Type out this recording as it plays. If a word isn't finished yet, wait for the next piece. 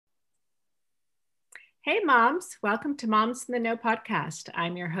Hey, moms. Welcome to Moms in the Know podcast.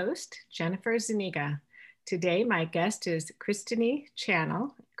 I'm your host, Jennifer Zuniga. Today, my guest is Christine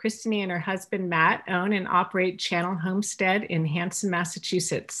Channel. Christine and her husband, Matt, own and operate Channel Homestead in Hanson,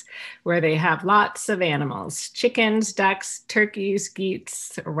 Massachusetts, where they have lots of animals: chickens, ducks, turkeys,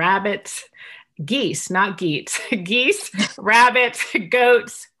 geese, rabbits, geese, not geese, geese, rabbits,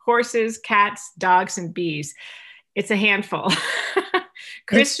 goats, horses, cats, dogs, and bees. It's a handful.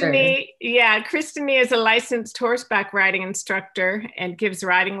 Christine is a licensed horseback riding instructor and gives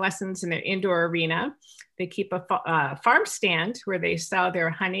riding lessons in an indoor arena. They keep a farm stand where they sell their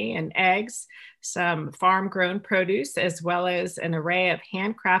honey and eggs, some farm-grown produce, as well as an array of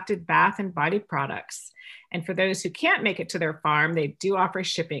handcrafted bath and body products. And for those who can't make it to their farm, they do offer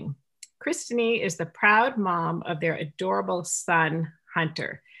shipping. Christine is the proud mom of their adorable son,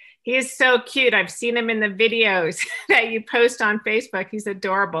 Hunter. He is so cute. I've seen him in the videos that you post on Facebook. He's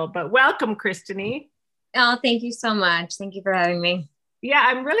adorable. But welcome, Christine. Oh, thank you so much. Thank you for having me. Yeah,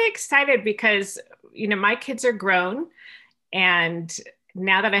 I'm really excited because, my kids are grown. And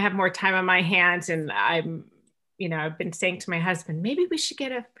now that I have more time on my hands and I've been saying to my husband, maybe we should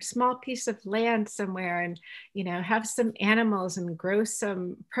get a small piece of land somewhere and, have some animals and grow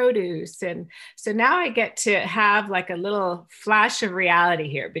some produce. And so now I get to have like a little flash of reality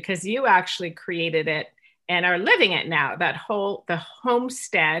here because you actually created it and are living it now, the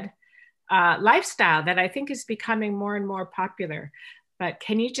homestead lifestyle that I think is becoming more and more popular. But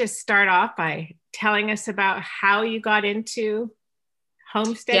can you just start off by telling us about how you got into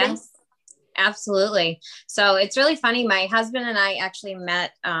homesteading? Yes. Absolutely. So it's really funny. My husband and I actually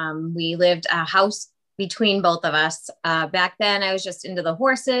met. We lived a house between both of us. Back then I was just into the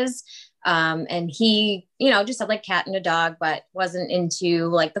horses. And he, just had like cat and a dog, but wasn't into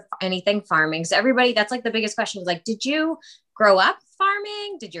like anything farming. So everybody, that's like the biggest question was like, did you grow up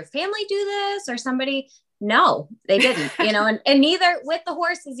farming? Did your family do this or somebody? No, they didn't, and neither with the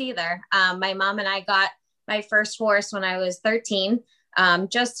horses either. My mom and I got my first horse when I was 13.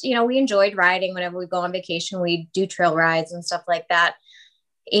 We enjoyed riding whenever we go on vacation, we do trail rides and stuff like that.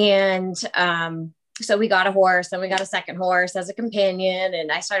 And, so we got a horse and we got a second horse as a companion.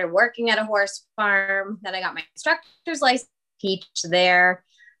 And I started working at a horse farm. Then I got my instructor's license, teach there.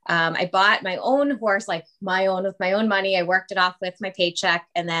 I bought my own horse, with my own money. I worked it off with my paycheck.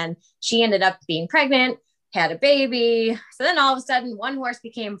 And then she ended up being pregnant, had a baby. So then all of a sudden 1 horse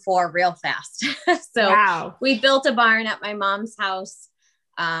became 4 real fast. So wow. We built a barn at my mom's house.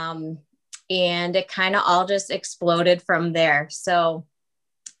 And it kind of all just exploded from there. So,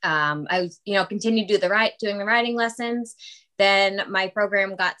 I was, continued doing the riding lessons. Then my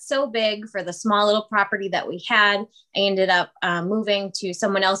program got so big for the small little property that we had. I ended up moving to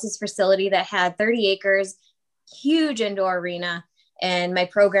someone else's facility that had 30 acres, huge indoor arena. And my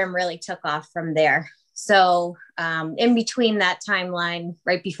program really took off from there. So in between that timeline,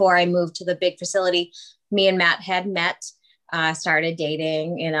 right before I moved to the big facility, me and Matt had met, started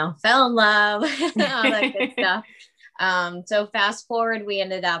dating, fell in love, all that good stuff. So fast forward, we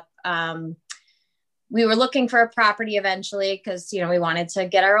ended up, we were looking for a property eventually because, we wanted to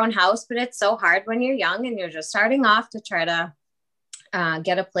get our own house, but it's so hard when you're young and you're just starting off to try to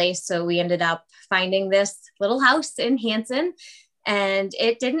get a place. So we ended up finding this little house in Hanson. And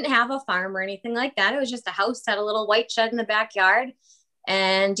it didn't have a farm or anything like that. It was just a house, had a little white shed in the backyard.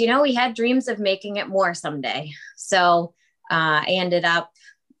 And, we had dreams of making it more someday. So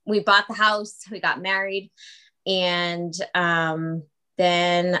we bought the house, we got married. And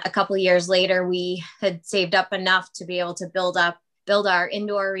then a couple of years later, we had saved up enough to be able to build our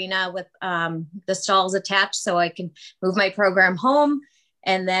indoor arena with the stalls attached so I can move my program home.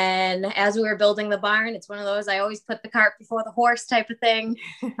 And then as we were building the barn, it's one of those, I always put the cart before the horse type of thing.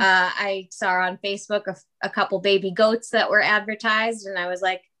 I saw on Facebook a couple baby goats that were advertised. And I was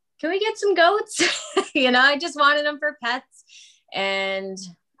like, can we get some goats? I just wanted them for pets. And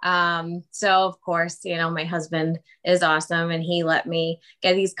so of course, my husband is awesome and he let me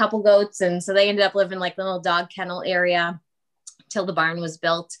get these couple goats. And so they ended up living like the little dog kennel area till the barn was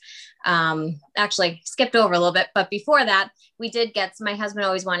built. Actually skipped over a little bit, but before that my husband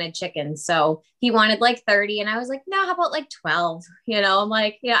always wanted chickens. So he wanted like 30 and I was like, no, how about like 12? I'm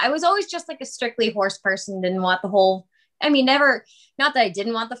like, yeah, I was always just like a strictly horse person. Didn't want the whole, never, not that I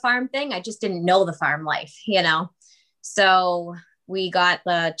didn't want the farm thing. I just didn't know the farm life, So we got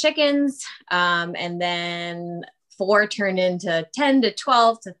the chickens, and then 4 turned into 10 to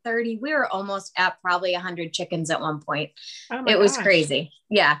 12 to 30. We were almost at probably 100 chickens at one point. Oh my gosh. Crazy.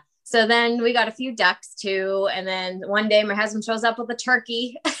 Yeah. So then we got a few ducks too. And then one day my husband shows up with a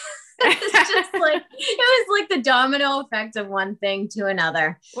turkey It's just like, it was like the domino effect of one thing to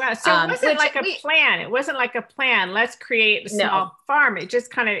another. Wow. So it wasn't like a plan. It wasn't like a plan. Let's create a No, small farm. It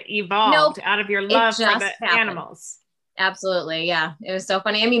just kind of nope. evolved out of your It love for the just happened. animals. Absolutely. Yeah. It was so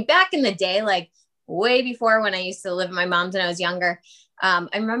funny. I mean, back in the day, like way before when I used to live with my mom when I was younger, I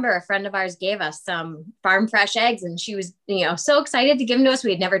remember a friend of ours gave us some farm fresh eggs and she was, so excited to give them to us. We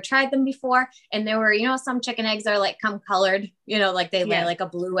had never tried them before. And there were, some chicken eggs are like come colored, like they lay like a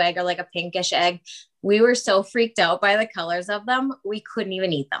blue egg or like a pinkish egg. We were so freaked out by the colors of them. We couldn't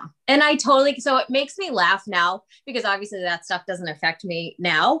even eat them. And so it makes me laugh now because obviously that stuff doesn't affect me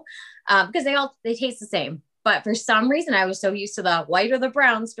now because they taste the same. But for some reason, I was so used to the white or the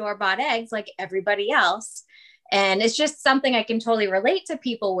brown store-bought eggs like everybody else. And it's just something I can totally relate to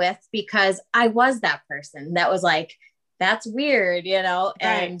people with because I was that person that was like, that's weird, Right.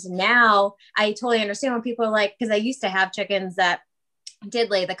 And now I totally understand when people are like, because I used to have chickens that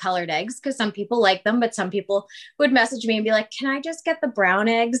did lay the colored eggs because some people like them, but some people would message me and be like, can I just get the brown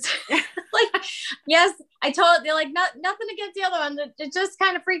eggs? Like, yes, they're like, nothing against the other one. It just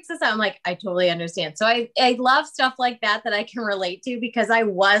kind of freaks us out. I'm like, I totally understand. So I love stuff like that I can relate to because I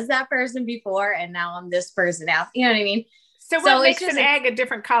was that person before and now I'm this person now. You know what I mean? So what makes an egg a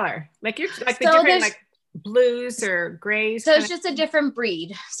different color? Like you're like the different like blues or grays? So it's just a different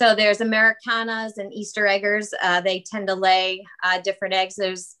breed. So there's Americanas and Easter eggers. They tend to lay different eggs.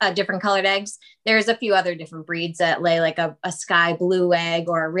 There's different colored eggs. There's a few other different breeds that lay like a sky blue egg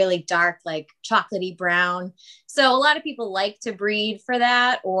or a really dark, like chocolatey brown. So a lot of people like to breed for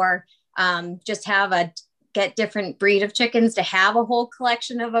that or just get different breed of chickens to have a whole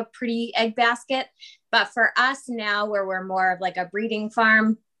collection of a pretty egg basket. But for us now, where we're more of like a breeding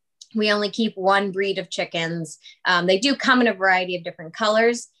farm, we only keep one breed of chickens. They do come in a variety of different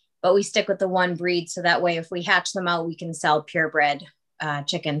colors, but we stick with the one breed. So that way, if we hatch them out, we can sell purebred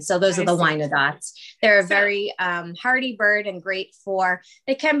chickens. So those are the Wyandottes. They're a very hardy bird and great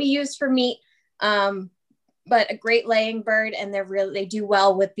they can be used for meat, but a great laying bird. And they do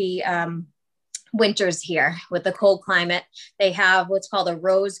well with the winters here with the cold climate. They have what's called a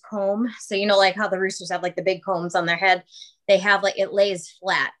rose comb. So, like how the roosters have like the big combs on their head, they have like, it lays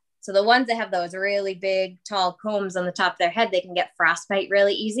flat. So the ones that have those really big, tall combs on the top of their head, they can get frostbite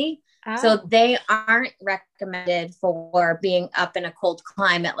really easy. Oh. So they aren't recommended for being up in a cold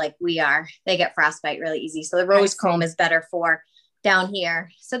climate like we are. They get frostbite really easy. So the rose comb is better for down here.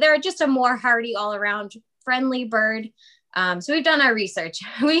 So they're just a more hardy, all around friendly bird. So we've done our research.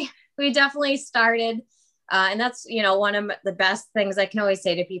 We definitely started. And that's, one of the best things I can always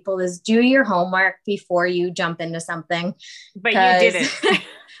say to people is do your homework before you jump into something. But you didn't.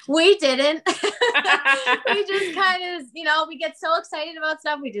 We didn't. We just kind of, we get so excited about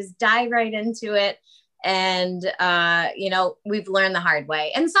stuff. We just dive right into it. And, we've learned the hard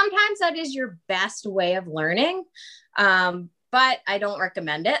way. And sometimes that is your best way of learning. But I don't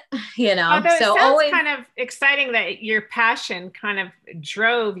recommend it, Although so it sounds kind of exciting that your passion kind of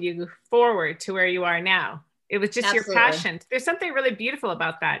drove you forward to where you are now. It was just Absolutely. Your passion. There's something really beautiful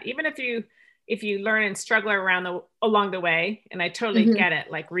about that. Even if you learn and struggle along the way, and I totally mm-hmm. get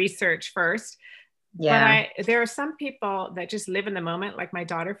it, like research first. Yeah. But there are some people that just live in the moment, like my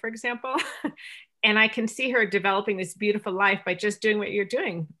daughter, for example, and I can see her developing this beautiful life by just doing what you're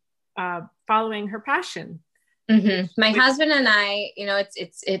doing, following her passion. Mm-hmm. My husband and I,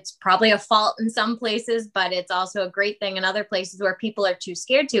 it's probably a fault in some places, but it's also a great thing in other places where people are too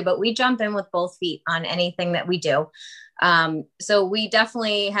scared to, but we jump in with both feet on anything that we do. So we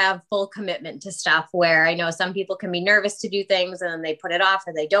definitely have full commitment to stuff where I know some people can be nervous to do things and then they put it off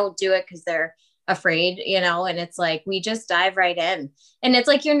or they don't do it because they're afraid, and it's like, we just dive right in and it's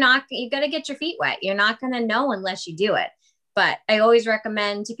like, you got to get your feet wet. You're not going to know unless you do it. But I always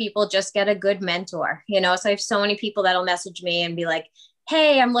recommend to people just get a good mentor, so I have so many people that'll message me and be like,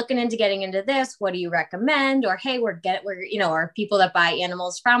 hey, I'm looking into getting into this. What do you recommend? Or, hey, or people that buy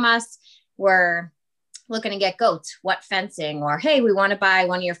animals from us, we're looking to get goats, what fencing? Or, hey, we want to buy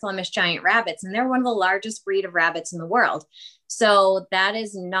one of your Flemish giant rabbits. And they're one of the largest breed of rabbits in the world. So that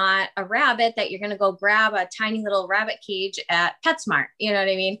is not a rabbit that you're going to go grab a tiny little rabbit cage at PetSmart. You know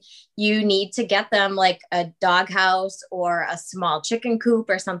what I mean? You need to get them like a doghouse or a small chicken coop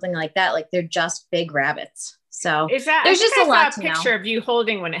or something like that. Like they're just big rabbits. So there's just a lot to know. Picture of you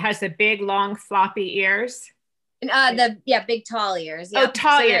holding one. It has the big, long, floppy ears. Big tall ears. Yep. Oh,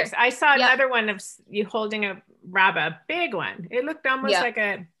 tall ears. I saw another one of you holding a rabbit, a big one. It looked almost like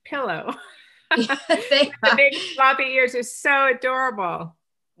a pillow. The big floppy ears is so adorable.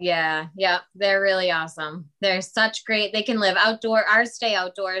 Yeah. Yeah. They're really awesome. They're such great. They can live outdoor. Ours stay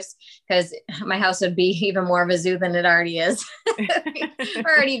outdoors because my house would be even more of a zoo than it already is.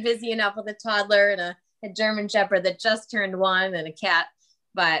 We're already busy enough with a toddler and a German Shepherd that just turned 1 and a cat.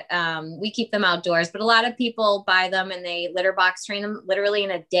 But we keep them outdoors. But a lot of people buy them and they litter box train them. Literally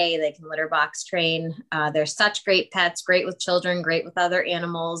in a day, they can litter box train. They're such great pets, great with children, great with other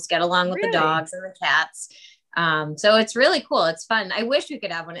animals, get along with the dogs and the cats. So it's really cool. It's fun. I wish we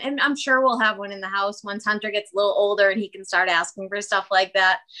could have one, and I'm sure we'll have one in the house once Hunter gets a little older and he can start asking for stuff like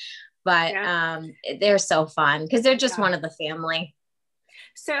that. But they're so fun because they're just one of the family.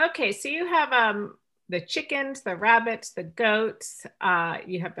 So, okay. So you have the chickens, the rabbits, the goats,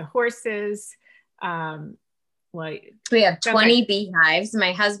 you have the horses. We have 20 beehives.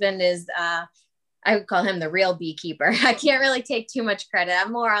 My husband is, I would call him the real beekeeper. I can't really take too much credit.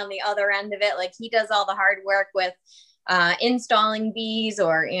 I'm more on the other end of it. Like he does all the hard work with installing bees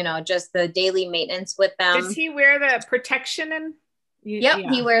or, just the daily maintenance with them. Does he wear the protection and? Yep.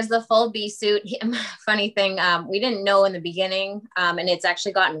 He wears the full bee suit. Funny thing. We didn't know in the beginning and it's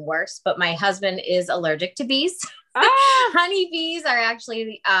actually gotten worse, but my husband is allergic to bees. Honey bees are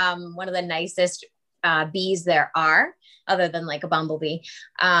actually one of the nicest bees there are, other than like a bumblebee.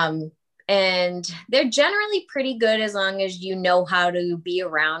 And they're generally pretty good as long as you know how to be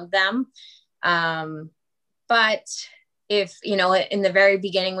around them. But if, in the very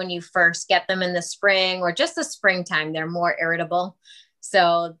beginning, when you first get them in the spring or just the springtime, they're more irritable.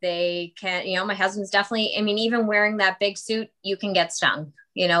 So they can, my husband's definitely, even wearing that big suit, you can get stung.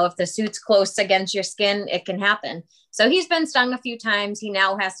 If the suit's close against your skin, it can happen. So he's been stung a few times. He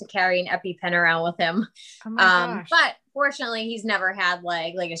now has to carry an EpiPen around with him. Oh my gosh. But fortunately, he's never had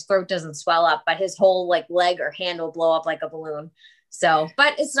like his throat doesn't swell up, but his whole leg or hand will blow up like a balloon. So,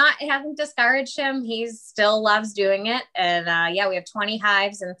 but it hasn't discouraged him. He still loves doing it. And we have 20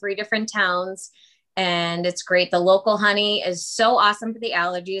 hives in 3 different towns. And it's great. The local honey is so awesome for the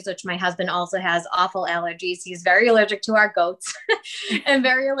allergies, which my husband also has awful allergies. He's very allergic to our goats and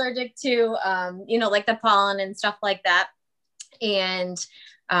very allergic to, like the pollen and stuff like that. And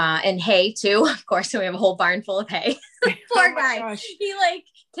hay too. Of course, so we have a whole barn full of hay. Poor guy. Gosh. He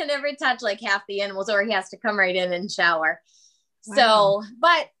can never touch half the animals or he has to come right in and shower. Wow. So,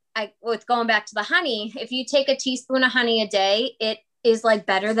 but with going back to the honey, if you take a teaspoon of honey a day, it is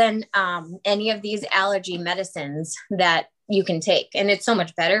better than any of these allergy medicines that you can take. And it's so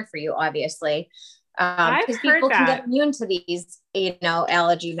much better for you, obviously, because people can get immune to these,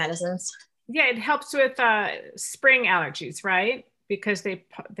 allergy medicines. Yeah. It helps with spring allergies, right? Because you're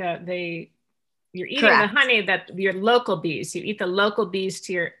eating Correct. The honey that your local bees, you eat the local bees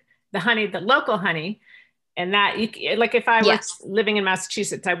to the local honey. And that if I was living in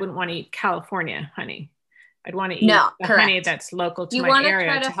Massachusetts, I wouldn't want to eat California honey. I'd want to eat the honey that's local to my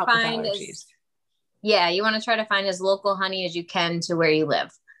area to help with allergies. You want to try to find as local honey as you can to where you live.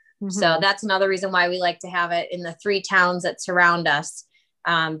 Mm-hmm. So that's another reason why we like to have it in the 3 towns that surround us,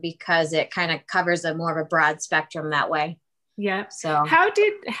 because it kind of covers more of a broad spectrum that way. Yeah. So how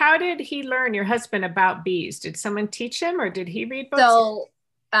did he learn, your husband, about bees? Did someone teach him or did he read books? So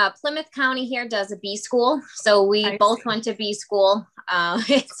Plymouth County here does a bee school. So we both went to bee school.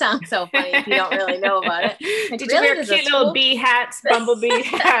 It sounds so funny if you don't really know about it. Did you wear cute little bee hats, bumblebee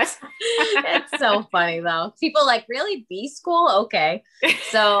hats? It's so funny though. People really bee school? Okay.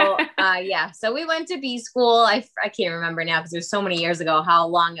 So so we went to bee school. I can't remember now because it was so many years ago how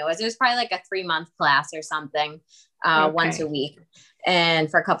long it was. It was probably a 3-month class or something, once a week. And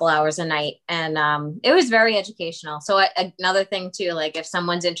for a couple hours a night. And it was very educational. So another thing too, if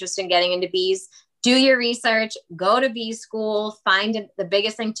someone's interested in getting into bees, do your research, go to bee school, the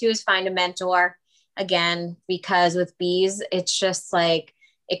biggest thing too is find a mentor again, because with bees, it's just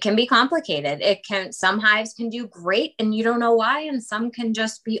it can be complicated. Some hives can do great and you don't know why. And some can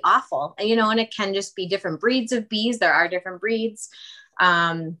just be awful, and it can just be different breeds of bees. There are different breeds.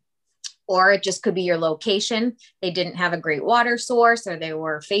 Or it just could be your location. They didn't have a great water source or they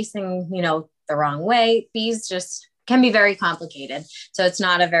were facing, the wrong way. Bees just can be very complicated. So it's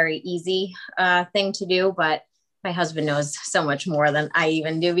not a very easy thing to do, but my husband knows so much more than I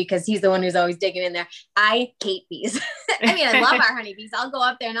even do because he's the one who's always digging in there. I hate bees. I love our honeybees. I'll go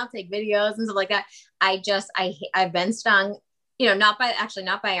up there and I'll take videos and stuff like that. I've been stung, not by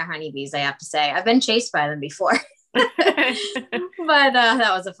our honeybees, I have to say. I've been chased by them before. But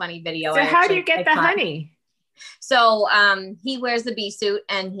that was a funny video. So how do you get the honey? So he wears the bee suit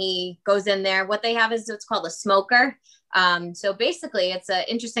and he goes in there. What they have is what's called a smoker. So basically it's an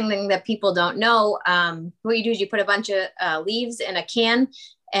interesting thing that people don't know. What you do is you put a bunch of leaves in a can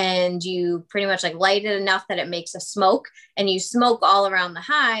and you pretty much like light it enough that it makes a smoke, and you smoke all around the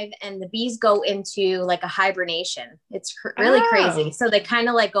hive, and the bees go into like a hibernation. It's really crazy. So they kind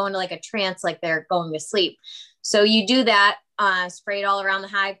of like go into like a trance, like they're going to sleep. So you do that, spray it all around the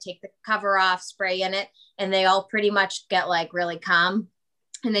hive, take the cover off, spray in it, and they all pretty much get like really calm.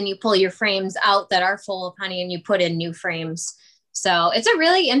 And then you pull your frames out that are full of honey and you put in new frames. So it's a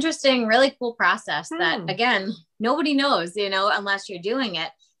really interesting, really cool process that, again, nobody knows, you know, unless you're doing it.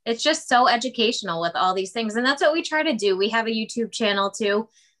 It's just so educational with all these things. And that's what we try to do. We have a YouTube channel too.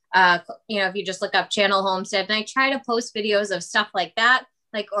 You know, if you just look up Channel Homestead, and I try to post videos of stuff like that,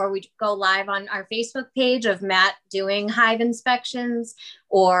 like, or we go live on our Facebook page of Matt doing hive inspections,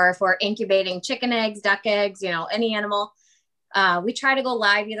 or if we're incubating chicken eggs, duck eggs, you know, any animal. We try to go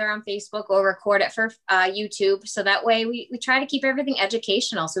live either on Facebook or record it for YouTube. So that way we try to keep everything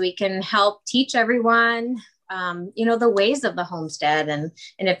educational so we can help teach everyone, you know, the ways of the homestead. And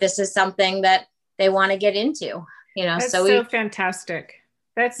if this is something that they want to get into, you know, that's so fantastic.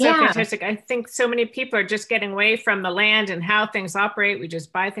 That's so fantastic. I think so many people are just getting away from the land and how things operate. We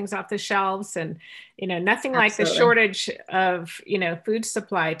just buy things off the shelves, and, you know, nothing like the shortage of, you know, food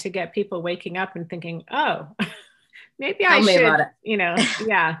supply to get people waking up and thinking, oh, maybe I should, you know,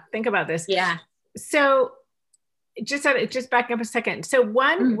 think about this. Yeah. So just backing up a second. So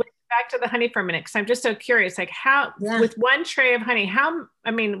back to the honey for a minute, because I'm just so curious, like how, with one tray of honey,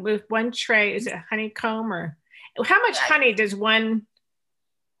 with one tray, is it honeycomb, or how much honey does one,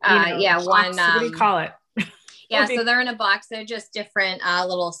 box, what do you call it? Yeah. So they're in a box. They're just different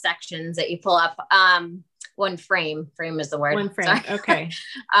little sections that you pull up. One frame is the word. One frame. Sorry. Okay.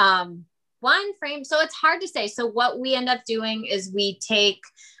 One frame. So it's hard to say. So what we end up doing is we take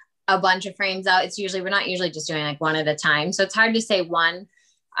a bunch of frames out. We're not usually just doing like one at a time. So it's hard to say one.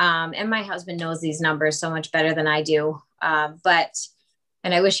 And my husband knows these numbers so much better than I do. And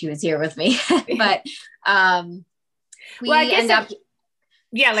I wish he was here with me, but like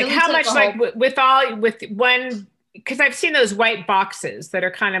how much, like with one, because I've seen those white boxes that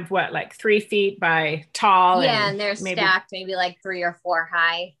are kind of like 3 feet by tall. Yeah. And they're stacked maybe like 3 or 4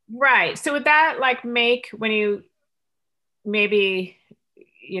 high. Right. So would that like make, when you maybe,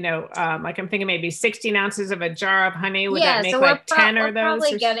 you know, like I'm thinking maybe 16 ounces of a jar of honey, would that make like 10 of those?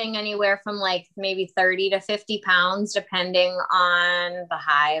 Probably getting anywhere from like maybe 30 to 50 pounds, depending on the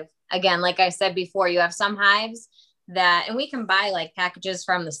hive. Again, like I said before, you have some hives and we can buy like packages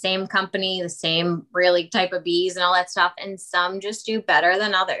from the same company, the same really type of bees and all that stuff. And some just do better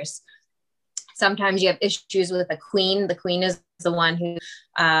than others. Sometimes you have issues with a queen. The queen is the one who,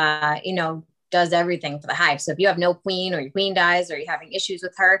 you know, does everything for the hive. So if you have no queen, or your queen dies, or you're having issues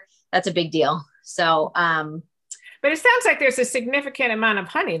with her, that's a big deal. So, but it sounds like there's a significant amount of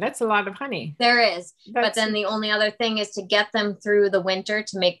honey. That's a lot of honey. There is. But then the only other thing is to get them through the winter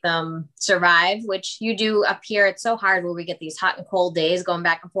to make them survive, which you do up here. It's so hard where we get these hot and cold days going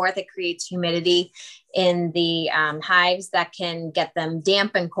back and forth. It creates humidity in the hives that can get them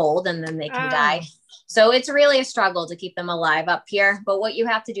damp and cold, and then they can die. So it's really a struggle to keep them alive up here. But what you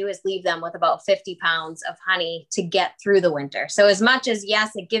have to do is leave them with about 50 pounds of honey to get through the winter. So as much as,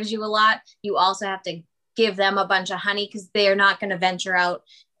 yes, it gives you a lot, you also have to give them a bunch of honey, because they're not going to venture out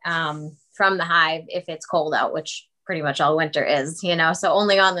from the hive if it's cold out, which pretty much all winter is, you know. So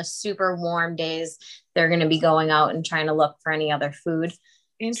only on the super warm days, they're going to be going out and trying to look for any other food.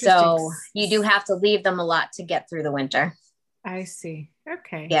 So you do have to leave them a lot to get through the winter. I see.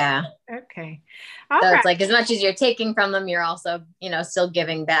 Okay. Yeah. Okay. So it's like, as much as you're taking from them, you're also, you know, still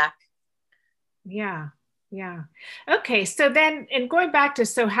giving back. Yeah. Yeah. Okay. So then, and going back to,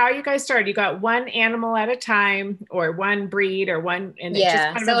 so how you guys started, you got one animal at a time, or one breed, or one, and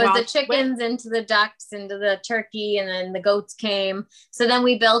yeah. So it was the chickens into the ducks, into the turkey, and then the goats came. So then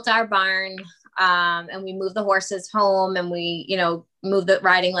we built our barn, and we moved the horses home, and we, you know, moved the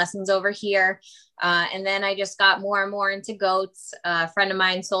riding lessons over here. And then I just got more and more into goats. A friend of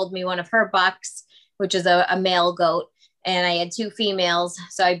mine sold me one of her bucks, which is a male goat. And I had 2 females.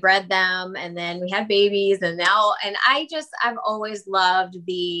 So I bred them, and then we had babies, and I've always loved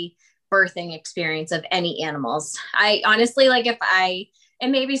the birthing experience of any animals. I honestly, like,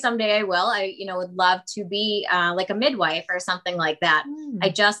 and maybe someday I will, you know, would love to be like a midwife or something like that. I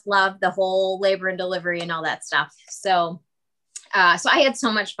just love the whole labor and delivery and all that stuff. So I had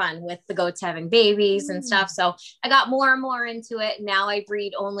so much fun with the goats having babies and stuff. So I got more and more into it. Now I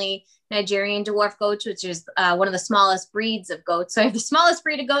breed only Nigerian dwarf goats, which is one of the smallest breeds of goats. So I have the smallest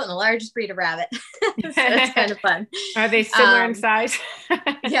breed of goat and the largest breed of rabbit. So it's kind of fun. Are they similar in size?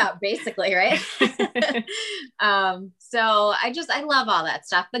 Yeah, basically, right? So I love all that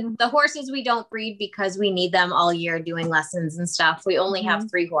stuff. But the horses we don't breed because we need them all year doing lessons and stuff. We only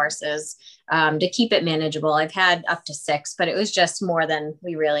have 3 horses to keep it manageable. I've had up to 6, but it was just more than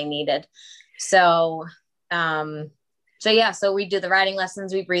we really needed. So so we do the riding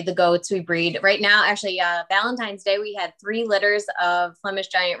lessons, we breed the goats, we breed right now, actually, Valentine's Day, we had 3 litters of Flemish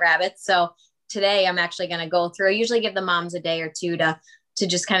giant rabbits. So today I'm actually going to go through, I usually give the moms a day or 2 to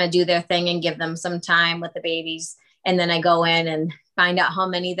just kind of do their thing and give them some time with the babies. And then I go in and find out how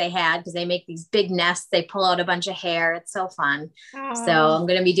many they had, because they make these big nests. They pull out a bunch of hair. It's so fun. Oh. So I'm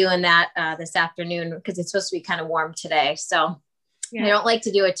going to be doing that this afternoon, because it's supposed to be kind of warm today. So I don't like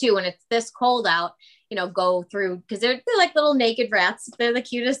to do it too when it's this cold out. Go through, because they're like little naked rats. They're the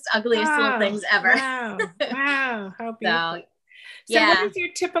cutest, ugliest little things ever. Wow. How beautiful. So what is your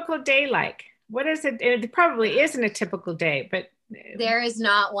typical day like? What is it? It probably isn't a typical day, but there is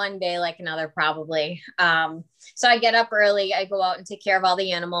not one day like another, probably. So I get up early. I go out and take care of all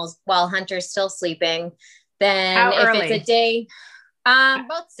the animals while Hunter's still sleeping. Then how if early? It's a day,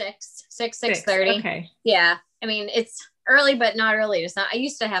 about 6:30. Okay. Yeah. I mean, it's early, but not early. It's not. I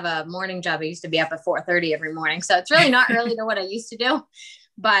used to have a morning job. I used to be up at 4:30 every morning. So it's really not early to what I used to do.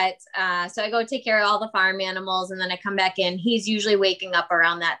 But so I go take care of all the farm animals, and then I come back in. He's usually waking up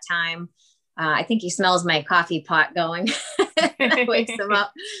around that time. I think he smells my coffee pot going. That wakes him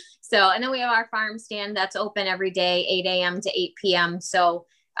up. So, and then we have our farm stand that's open every day, 8 a.m. to 8 p.m. So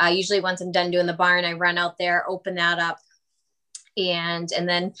usually once I'm done doing the barn, I run out there, open that up. And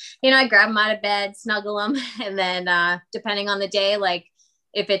then, I grab them out of bed, snuggle them. And then depending on the day, like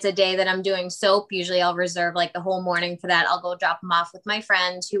if it's a day that I'm doing soap, usually I'll reserve like the whole morning for that. I'll go drop them off with my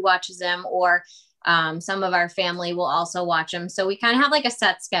friend who watches them, or some of our family will also watch them. So we kind of have like a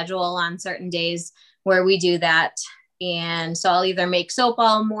set schedule on certain days where we do that. And so I'll either make soap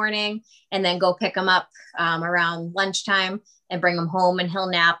all morning and then go pick them up around lunchtime and bring them home, and he'll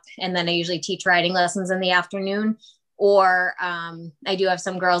nap. And then I usually teach riding lessons in the afternoon. Or I do have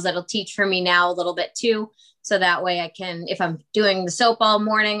some girls that'll teach for me now a little bit too. So that way I can, if I'm doing the soap all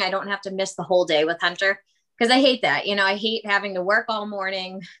morning, I don't have to miss the whole day with Hunter. Because I hate that. I hate having to work all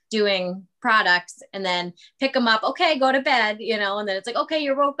morning doing products and then pick them up. Okay, go to bed, and then it's like, okay,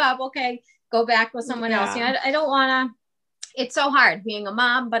 you woke up. Okay, go back with someone else. I don't want to, it's so hard being a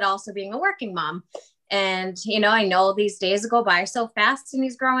mom, but also being a working mom. And, I know these days go by so fast, and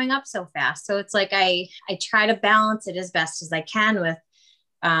he's growing up so fast. So it's like, I try to balance it as best as I can with,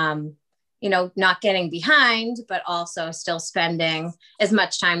 not getting behind, but also still spending as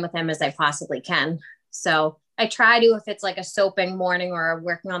much time with him as I possibly can. So I try to, if it's like a soaping morning or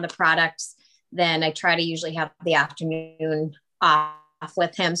working on the products, then I try to usually have the afternoon off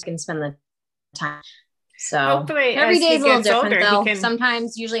with him so I can spend the time. So hopefully every day is a little different older, though.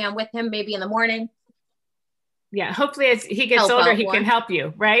 Sometimes usually I'm with him maybe in the morning. Yeah. Hopefully as he gets older, he can help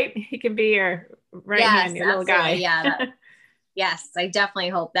you, right? He can be your right hand, your little guy. Yeah. Yes. I definitely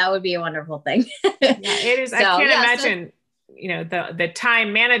hope that would be a wonderful thing. Yeah, it is. So, I can't imagine, the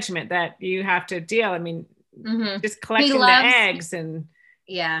time management that you have to deal. I mean, just collecting the eggs and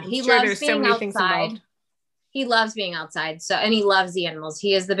he loves being outside. He loves being outside. So, and he loves the animals.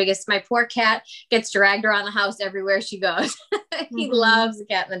 He is the biggest. My poor cat gets dragged around the house everywhere she goes. He loves the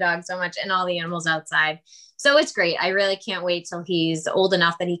cat and the dog so much, and all the animals outside. So it's great. I really can't wait till he's old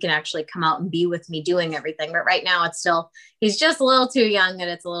enough that he can actually come out and be with me doing everything. But right now he's just a little too young, and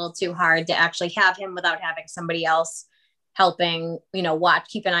it's a little too hard to actually have him without having somebody else helping,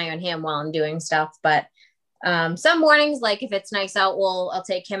 keep an eye on him while I'm doing stuff. But some mornings, like if it's nice out, I'll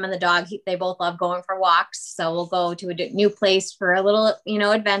take him and the dog. They both love going for walks. So we'll go to a new place for a little,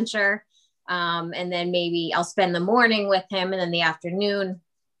 adventure. And then maybe I'll spend the morning with him, and then the afternoon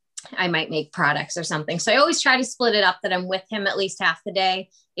I might make products or something. So I always try to split it up that I'm with him at least half the day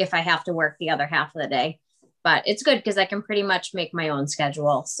if I have to work the other half of the day. But it's good because I can pretty much make my own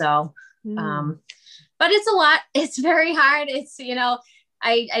schedule. So, but it's a lot. It's very hard. It's,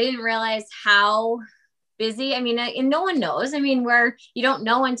 I didn't realize how busy. I mean, and no one knows. I mean, you don't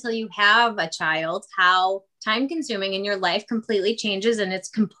know until you have a child how time consuming in your life completely changes, and it's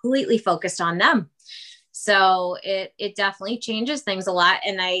completely focused on them. So it definitely changes things a lot,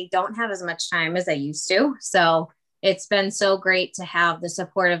 and I don't have as much time as I used to. So it's been so great to have the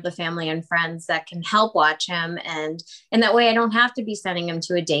support of the family and friends that can help watch him. And that way I don't have to be sending him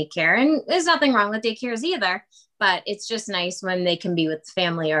to a daycare, and there's nothing wrong with daycares either, but it's just nice when they can be with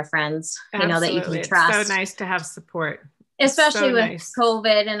family or friends, Absolutely. That you can trust. It's so nice to have support. especially so with nice.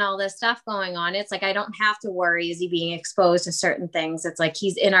 COVID and all this stuff going on. It's like, I don't have to worry, is he being exposed to certain things? It's like,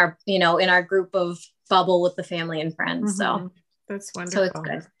 he's in our, in our group of bubble with the family and friends. Mm-hmm. So That's wonderful. so it's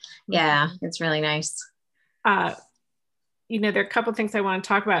good. Yeah. It's really nice. There are a couple of things I want to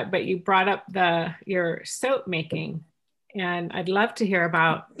talk about, but you brought up your soap making, and I'd love to hear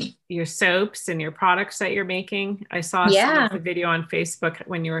about your soaps and your products that you're making. I saw some of the video on Facebook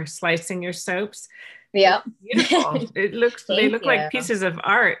when you were slicing your soaps. Yeah. Beautiful. They look like pieces of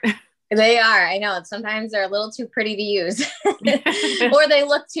art. They are. I know. Sometimes they're a little too pretty to use or they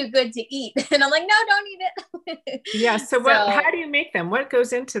look too good to eat. And I'm like, no, don't eat it. Yeah. So how do you make them? What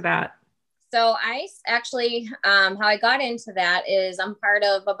goes into that? So I actually, how I got into that is I'm part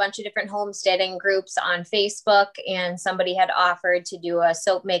of a bunch of different homesteading groups on Facebook, and somebody had offered to do a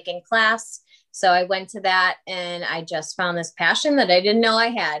soap making class. So I went to that, and I just found this passion that I didn't know I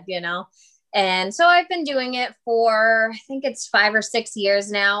had, And so I've been doing it for, I think it's 5 or 6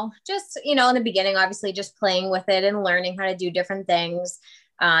 years now. Just, in the beginning, obviously just playing with it and learning how to do different things.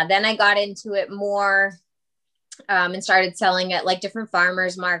 Then I got into it more and started selling at like different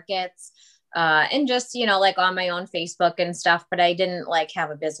farmers markets. And just, like on my own Facebook and stuff, but I didn't like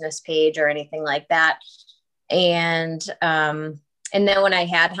have a business page or anything like that. And then when I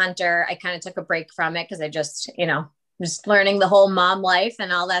had Hunter, I kind of took a break from it because I just, just learning the whole mom life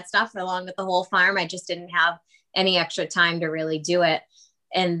and all that stuff along with the whole farm. I just didn't have any extra time to really do it.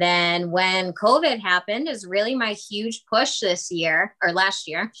 And then when COVID happened is really my huge push this year or last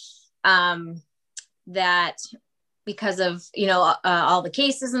year, that because of, all the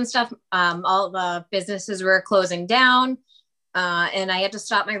cases and stuff, all the businesses were closing down. And I had to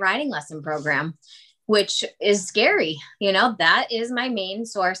stop my riding lesson program, which is scary. That is my main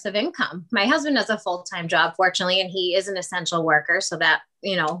source of income. My husband has a full-time job, fortunately, and he is an essential worker. So that,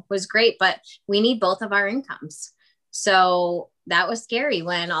 was great, but we need both of our incomes. So that was scary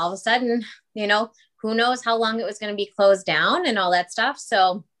when all of a sudden, who knows how long it was going to be closed down and all that stuff.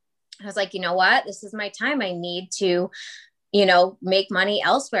 So I was like, you know what, this is my time. I need to, make money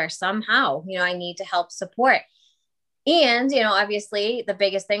elsewhere somehow. I need to help support. And, obviously the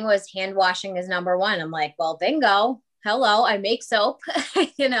biggest thing was hand washing is number one. I'm like, well, bingo. Hello, I make soap,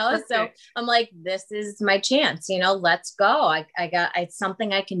 so I'm like, this is my chance, let's go. It's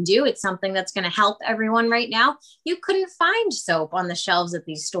something I can do. It's something that's going to help everyone right now. You couldn't find soap on the shelves at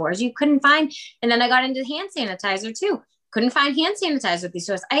these stores. You couldn't find, and then I got into hand sanitizer too. Couldn't find hand sanitizer at these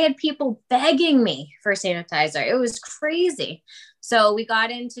stores. I had people begging me for sanitizer. It was crazy. So we got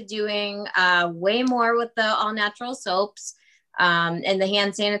into doing way more with the all natural soaps and the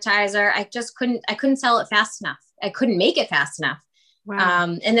hand sanitizer. I couldn't sell it fast enough. I couldn't make it fast enough.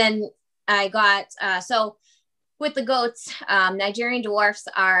 Wow. And then I got, so with the goats, Nigerian dwarfs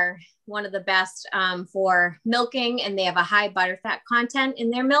are one of the best for milking, and they have a high butterfat content in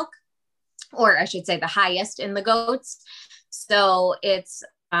their milk, or I should say the highest in the goats. So it's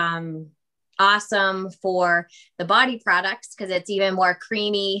awesome for the body products because it's even more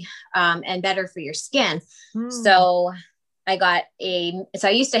creamy and better for your skin. So I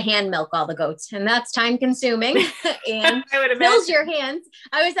used to hand milk all the goats, and that's time consuming and fills your hands.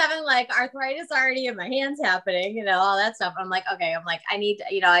 I was having like arthritis already in my hands happening, all that stuff. I'm like, okay, I need,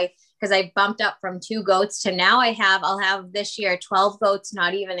 because I bumped up from 2 goats to now I'll have this year 12 goats,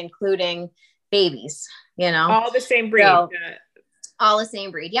 not even including babies, all the same breed. So, all the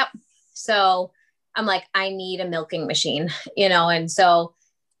same breed. Yep. So I'm like, I need a milking machine, and so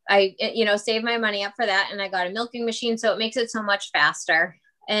I, saved my money up for that. And I got a milking machine. So it makes it so much faster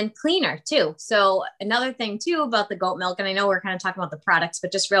and cleaner too. So another thing too about the goat milk, and I know we're kind of talking about the products,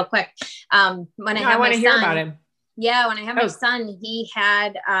 but just real quick, I want to hear about him. Yeah. When I have my son, he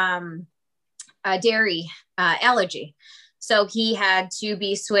had a dairy allergy. So he had to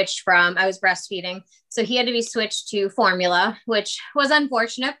be switched from, I was breastfeeding. So he had to be switched to formula, which was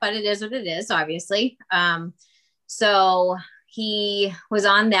unfortunate, but it is what it is, obviously. So he was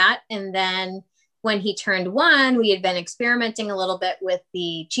on that. And then when he turned 1, we had been experimenting a little bit with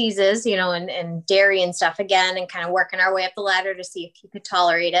the cheeses, and dairy and stuff again, and kind of working our way up the ladder to see if he could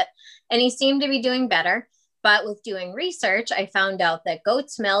tolerate it. And he seemed to be doing better. But with doing research, I found out that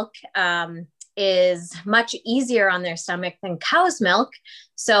goat's milk is much easier on their stomach than cow's milk.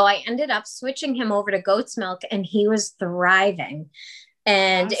 So I ended up switching him over to goat's milk, and he was thriving.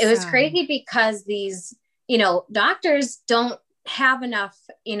 And It was crazy because these, doctors don't have enough,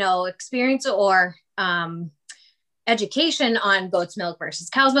 experience or education on goat's milk versus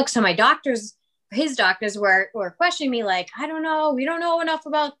cow's milk. So his doctors were questioning me like, I don't know, we don't know enough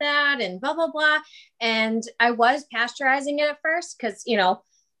about that and blah, blah, blah. And I was pasteurizing it at first because,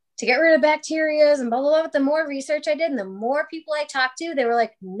 to get rid of bacteria and blah, blah, blah. But the more research I did and the more people I talked to, they were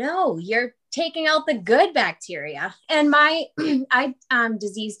like, no, you're taking out the good bacteria. And I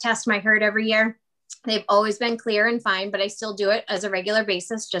disease test my herd every year. They've always been clear and fine, but I still do it as a regular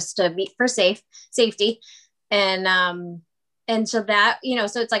basis just to be for safety. And so that,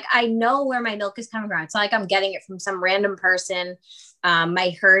 so it's like, I know where my milk is coming from. It's not like I'm getting it from some random person.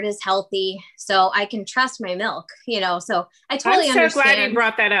 My herd is healthy, so I can trust my milk, so I totally understand. I'm so glad you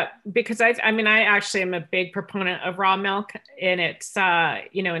brought that up, because I actually am a big proponent of raw milk, and it's,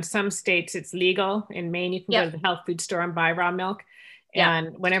 in some states it's legal. In Maine, you can go to the health food store and buy raw milk.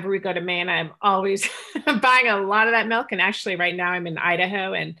 And whenever we go to Maine, I'm always buying a lot of that milk. And actually right now I'm in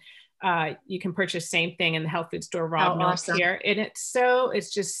Idaho, and you can purchase same thing in the health food store, raw milk here. And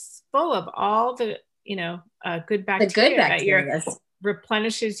it's just full of all the, good bacteria, that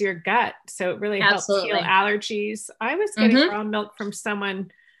replenishes your gut. So it really helps heal allergies. I was getting raw milk from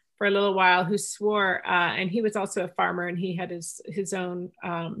someone for a little while who swore, and he was also a farmer, and he had his own,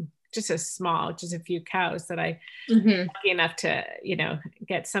 just a few cows that I lucky enough to,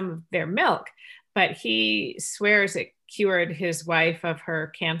 get some of their milk, but he swears it cured his wife of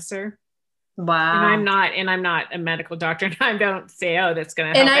her cancer. Wow. And I'm not a medical doctor, and I don't say, oh, that's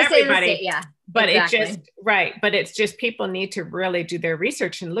going to help everybody. But exactly. But it's just, people need to really do their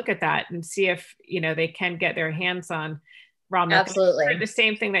research and look at that and see if, they can get their hands on raw milk. Absolutely. The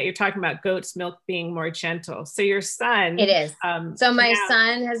same thing that you're talking about, goat's milk being more gentle. So your son. It is. So my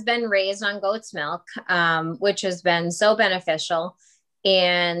son has been raised on goat's milk, which has been so beneficial.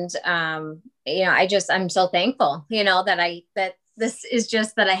 And, I'm so thankful, that this is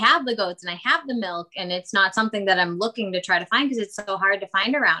just that I have the goats and I have the milk, and it's not something that I'm looking to try to find, because it's so hard to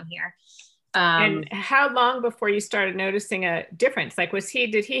find around here. And how long before you started noticing a difference? Like,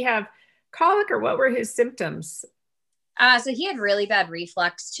 did he have colic, or what were his symptoms? So he had really bad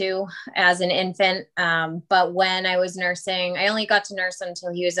reflux too as an infant. But when I was nursing, I only got to nurse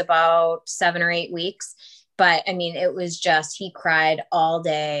until he was about 7 or 8 weeks. But I mean, it was just, he cried all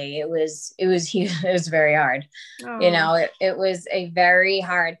day. It was very hard. Oh. It was a very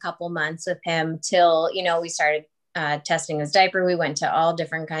hard couple months with him till, we started testing his diaper. We went to all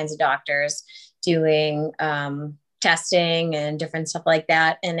different kinds of doctors doing testing and different stuff like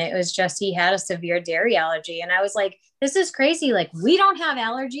that. And it was just, he had a severe dairy allergy. And I was like, this is crazy. Like, we don't have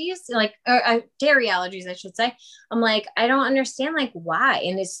allergies, like dairy allergies, I should say. I'm like, I don't understand, like, why.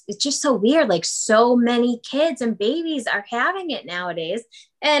 And it's just so weird. Like, so many kids and babies are having it nowadays.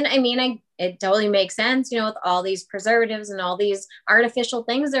 And I mean, it totally makes sense, with all these preservatives and all these artificial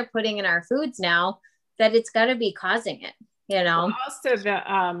things they're putting in our foods now, that it's got to be causing it, Well, also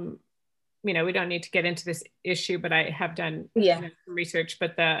the, we don't need to get into this issue, but I have done some research,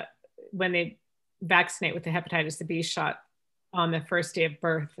 but when they vaccinate with the hepatitis B shot on the first day of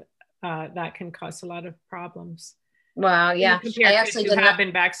birth, that can cause a lot of problems. Wow. Yeah. I actually have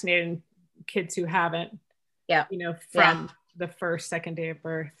been vaccinated and kids who haven't, from the second day of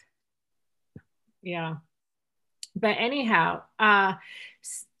birth. Yeah. But anyhow,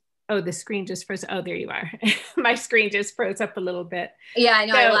 the screen just froze. Oh, there you are. My screen just froze up a little bit. Yeah, I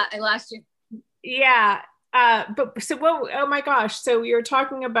know. So, I lost you. Yeah. Oh my gosh. So you're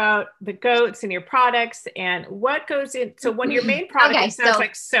talking about the goats and your products and what goes in. So when your main product sounds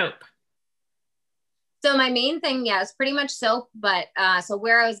like soap. So my main thing, is pretty much soap. But so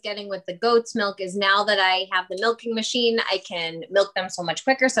where I was getting with the goat's milk is, now that I have the milking machine, I can milk them so much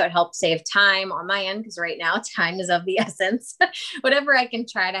quicker. So it helps save time on my end, because right now time is of the essence. Whatever I can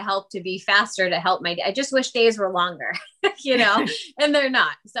try to help to be faster to help I just wish days were longer, and they're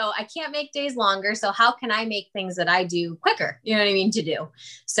not. So I can't make days longer. So how can I make things that I do quicker? You know what I mean? To do.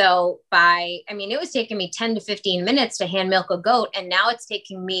 So it was taking me 10 to 15 minutes to hand milk a goat. And now it's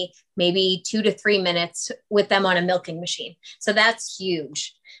taking me maybe 2 to 3 minutes with them on a milking machine. So that's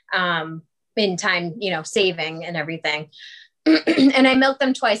huge in time, saving and everything. And I milk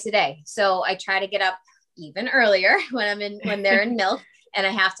them twice a day. So I try to get up even earlier when they're in milk, and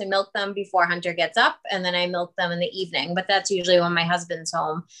I have to milk them before Hunter gets up, and then I milk them in the evening, but that's usually when my husband's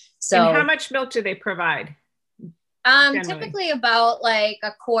home. So and how much milk do they provide? Typically about like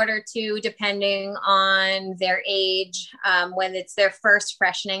a quart, 2, depending on their age. When it's their first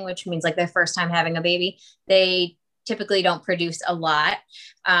freshening, which means like their first time having a baby, they typically don't produce a lot.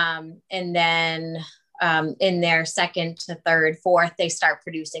 And then in their second to third, fourth, they start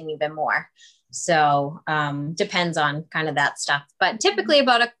producing even more. So depends on kind of that stuff, but typically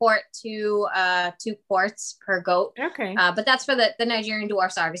about a quart to 2 quarts per goat. Okay. But that's for the Nigerian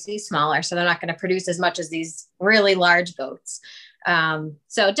dwarfs, obviously smaller. So they're not going to produce as much as these really large goats.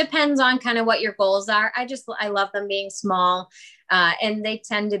 So it depends on kind of what your goals are. I love them being small, and they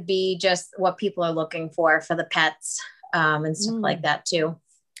tend to be just what people are looking for the pets, and stuff like that too.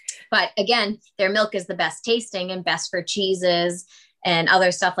 But again, their milk is the best tasting and best for cheeses and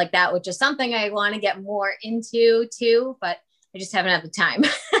other stuff like that, which is something I want to get more into too, but I just haven't had the time.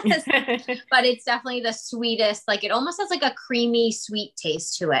 But it's definitely the sweetest. Like it almost has like a creamy, sweet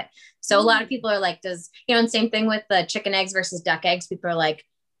taste to it. So a lot of people are like, and same thing with the chicken eggs versus duck eggs. People are like,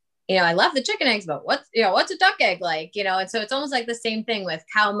 I love the chicken eggs, but what's a duck egg like? And so it's almost like the same thing with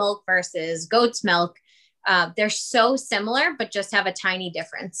cow milk versus goat's milk. They're so similar, but just have a tiny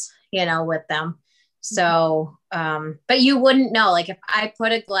difference, with them. So, but you wouldn't know, like if I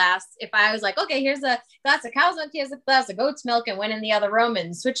was like, okay, here's a glass of cow's milk, here's a glass of goat's milk, and went in the other room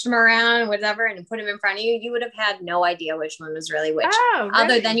and switched them around, whatever, and put them in front of you, you would have had no idea which one was really which. Oh, really?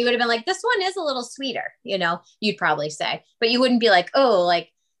 Other than you would have been like, this one is a little sweeter, you'd probably say, but you wouldn't be like, oh, like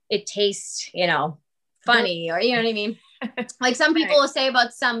it tastes, funny, or you know what I mean? Like some people will say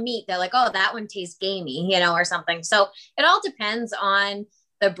about some meat, they're like, oh, that one tastes gamey, or something. So it all depends on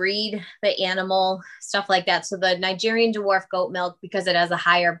the breed, the animal, stuff like that. So the Nigerian dwarf goat milk, because it has a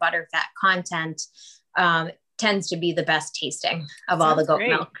higher butterfat content, tends to be the best tasting of all the goat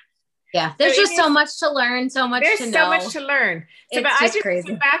milk. Yeah. There's just so much to learn, so much to know. There's so much to learn. So, but I just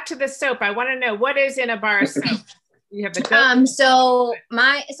crazy. Back to the soap. I want to know, what is in a bar of soap? You have a so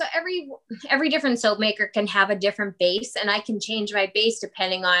every different soap maker can have a different base, and I can change my base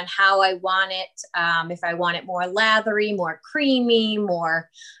depending on how I want it. If I want it more lathery, more creamy, more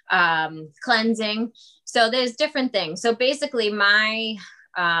cleansing. So there's different things. So basically my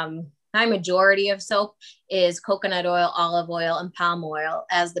majority of soap is coconut oil, olive oil, and palm oil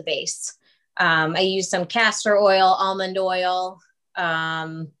as the base. I use some castor oil, almond oil,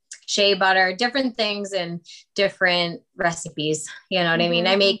 shea butter, different things in different recipes. You know what I mean?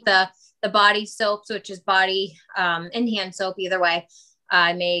 I make the body soaps, which is body and hand soap, either way.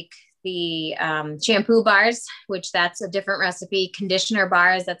 I make the shampoo bars, which that's a different recipe. Conditioner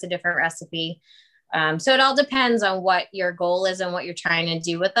bars, that's a different recipe. So it all depends on what your goal is and what you're trying to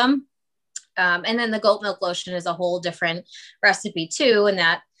do with them. And then the goat milk lotion is a whole different recipe too. And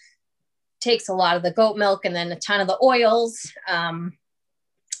that takes a lot of the goat milk and then a ton of the oils.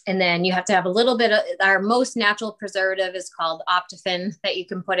 And then you have to have a little bit of our most natural preservative is called Optifin that you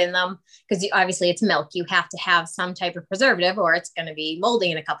can put in them, because obviously it's milk. You have to have some type of preservative or it's going to be moldy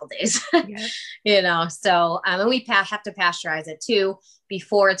in a couple of days, So, and we have to pasteurize it too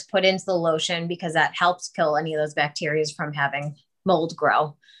before it's put into the lotion, because that helps kill any of those bacteria from having mold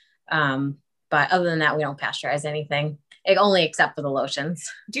grow. But other than that, we don't pasteurize anything. Only except for the lotions.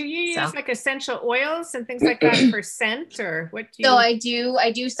 Do you use like essential oils and things like that for scent, or what do you? So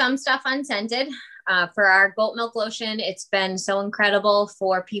I do some stuff unscented. For our goat milk lotion, it's been so incredible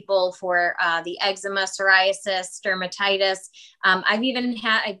for people for the eczema, psoriasis, dermatitis.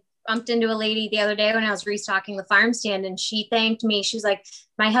 I bumped into a lady the other day when I was restocking the farm stand, and she thanked me. She's like,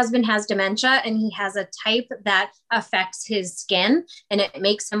 my husband has dementia and he has a type that affects his skin and it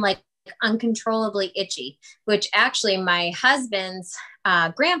makes him like uncontrollably itchy, which actually my husband's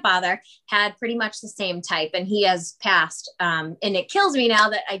grandfather had pretty much the same type, and he has passed. And it kills me now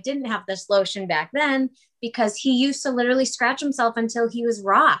that I didn't have this lotion back then, because he used to literally scratch himself until he was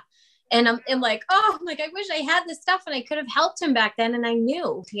raw. And I'm like, oh, I wish I had this stuff and I could have helped him back then. And I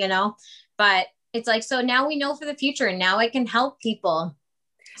knew, but it's like, so now we know for the future, and now I can help people.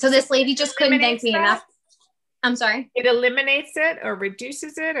 So this lady just couldn't thank me enough. I'm sorry. It eliminates it or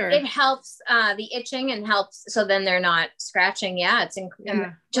reduces it, or it helps the itching and helps. So then they're not scratching. Yeah. It's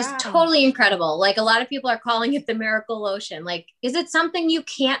just totally incredible. Like a lot of people are calling it the miracle lotion. Like, is it something you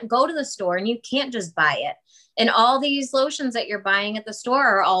can't go to the store and you can't just buy it? And all these lotions that you're buying at the store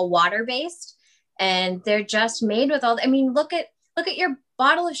are all water-based, and they're just made with look at your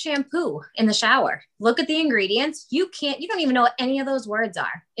bottle of shampoo in the shower. Look at the ingredients. You don't even know what any of those words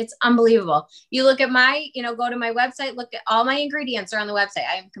are. It's unbelievable. You look at go to my website, look at all my ingredients are on the website.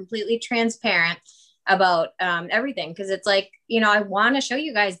 I am completely transparent about everything, because it's like, I want to show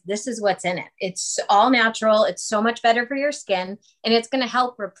you guys, this is what's in it. It's all natural. It's so much better for your skin, and it's going to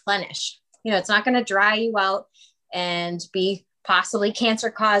help replenish. It's not going to dry you out and be possibly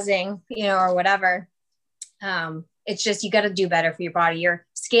cancer causing, or whatever. It's just, you got to do better for your body. Your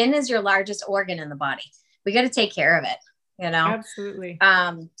skin is your largest organ in the body. We got to take care of it, Absolutely.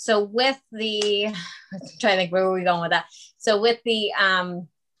 So with I'm trying to think, where were we going with that? So with the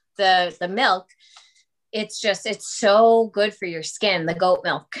milk, it's so good for your skin, the goat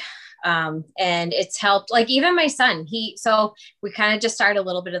milk. And it's helped, like even my son, so we kind of just started a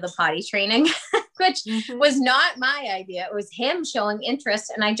little bit of the potty training, which was not my idea. It was him showing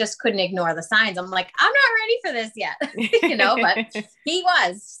interest, and I just couldn't ignore the signs. I'm like, I'm not ready for this yet, but he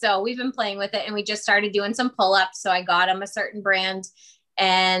was. So we've been playing with it, and we just started doing some pull-ups. So I got him a certain brand,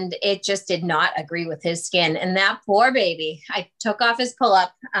 and it just did not agree with his skin. And that poor baby, I took off his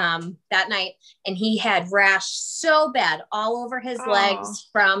pull-up that night, and he had rash so bad all over his legs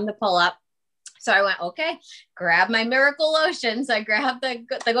from the pull-up. So I went, okay, grab my miracle lotion. So I grabbed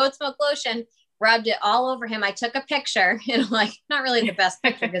the goat's milk lotion, rubbed it all over him. I took a picture, and I'm like, not really the best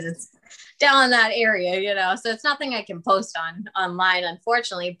picture because it's down in that area, so it's nothing I can post online,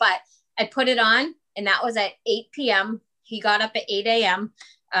 unfortunately, but I put it on, and that was at 8 p.m. He got up at 8 a.m.,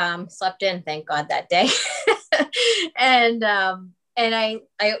 slept in, thank God, that day. And I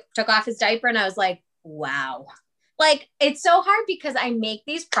took off his diaper, and I was like, wow. Like, it's so hard because I make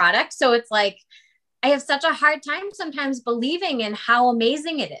these products. So it's like, I have such a hard time sometimes believing in how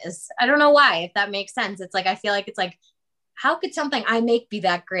amazing it is. I don't know why, if that makes sense. It's like, I feel like it's like, how could something I make be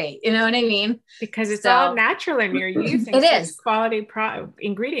that great? You know what I mean? Because it's all natural and you're using quality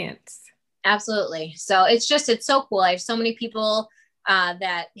ingredients. Absolutely. So it's so cool. I have so many people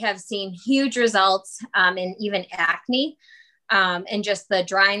that have seen huge results in even acne and just the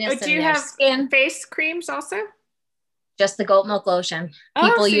dryness in their skin. Face creams also? Just the goat milk lotion.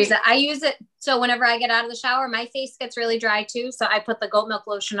 People use it. I use it. So whenever I get out of the shower, my face gets really dry too. So I put the goat milk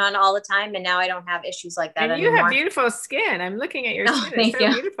lotion on all the time. And now I don't have issues like that anymore. You have beautiful skin. I'm looking at your skin. It's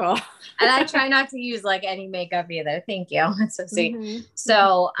so beautiful. And I try not to use like any makeup either. Thank you. It's so sweet.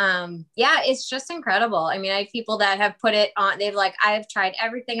 So it's just incredible. I mean, I have people that have put it on. I've tried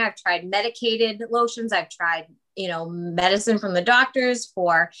everything. I've tried medicated lotions. I've tried medicine from the doctors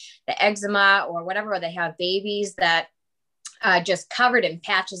for the eczema or whatever, or they have babies that just covered in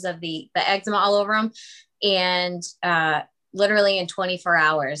patches of the eczema all over them. And literally in 24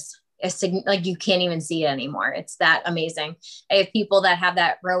 hours, like you can't even see it anymore. It's that amazing. I have people that have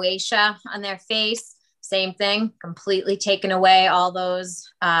that rosacea on their face. Same thing, completely taken away all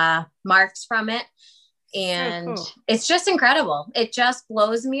those marks from it. And so cool. It's just incredible. It just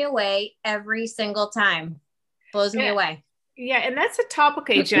blows me away every single time. Blows me away. Yeah. And that's a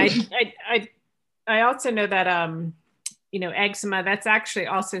topical agent. I also know that, eczema, that's actually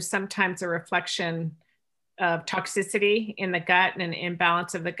also sometimes a reflection of toxicity in the gut and an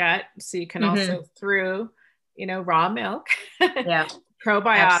imbalance of the gut. So you can also through, raw milk,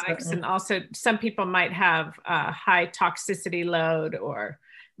 probiotics, absolutely. And also some people might have a high toxicity load or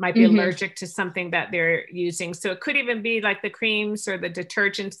might be allergic to something that they're using. So it could even be like the creams or the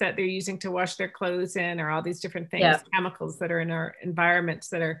detergents that they're using to wash their clothes in, or all these different things, chemicals that are in our environments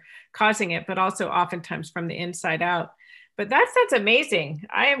that are causing it, but also oftentimes from the inside out. But that's amazing.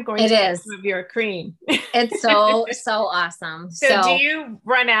 I am going to get some of your cream. It's so awesome. So do you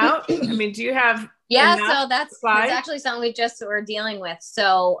run out? I mean, do you have so that's actually something we just were dealing with.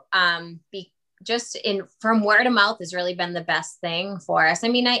 So from word of mouth has really been the best thing for us. I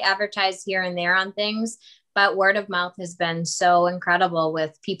mean, I advertise here and there on things, but word of mouth has been so incredible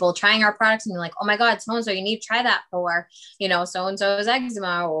with people trying our products and being like, oh my God, so-and-so, you need to try that for, so-and-so's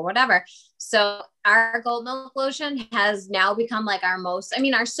eczema or whatever. So our goat milk lotion has now become like our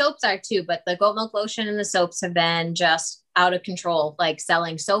soaps are too, but the goat milk lotion and the soaps have been just out of control, like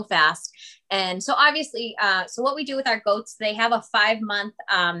selling so fast. And so obviously, so what we do with our goats, they have a 5-month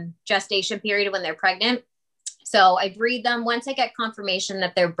gestation period when they're pregnant. So I breed them. Once I get confirmation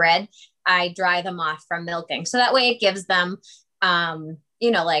that they're bred, I dry them off from milking. So that way it gives them,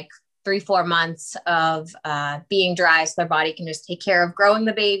 like 3-4 months of being dry, so their body can just take care of growing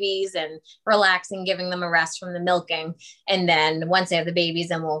the babies and relaxing, giving them a rest from the milking. And then once they have the babies,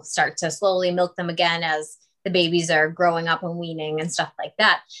 then we'll start to slowly milk them again as the babies are growing up and weaning and stuff like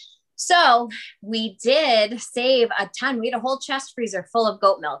that. So we did save a ton. We had a whole chest freezer full of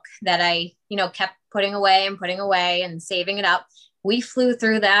goat milk that I, kept putting away and saving it up. We flew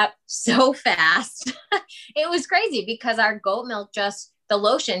through that so fast. It was crazy because our goat milk the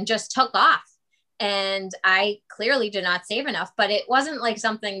lotion just took off, and I clearly did not save enough, but it wasn't like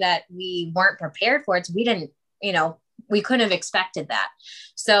something that we weren't prepared for. We didn't, we couldn't have expected that.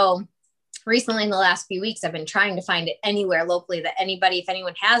 So recently in the last few weeks, I've been trying to find it anywhere locally that if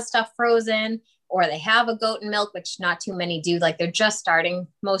anyone has stuff frozen or they have a goat and milk, which not too many do, like they're just starting,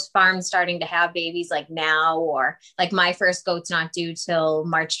 most farms starting to have babies like now, or like my first goat's not due till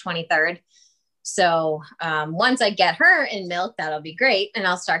March 23rd. So once I get her in milk, that'll be great. And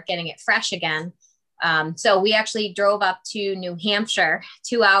I'll start getting it fresh again. So we actually drove up to New Hampshire,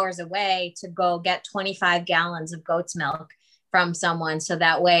 2 hours away, to go get 25 gallons of goat's milk. from someone. So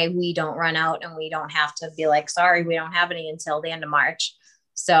that way we don't run out and we don't have to be like, sorry, we don't have any until the end of March.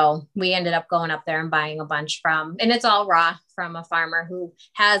 So we ended up going up there and buying a bunch and it's all raw from a farmer who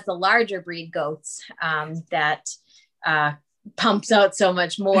has the larger breed goats that pumps out so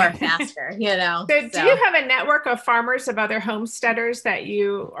much more faster, you know. So do you have a network of farmers, of other homesteaders that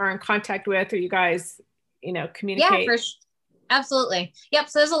you are in contact with, or you guys, communicate? Yeah, absolutely. Yep.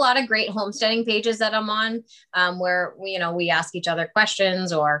 So there's a lot of great homesteading pages that I'm on where we ask each other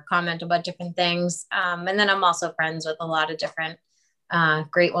questions or comment about different things. And then I'm also friends with a lot of different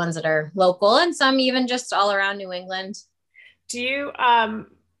great ones that are local and some even just all around New England. Do you,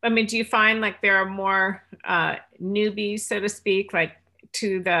 do you find like there are more newbies, so to speak, like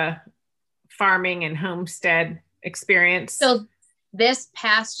to the farming and homestead experience? So this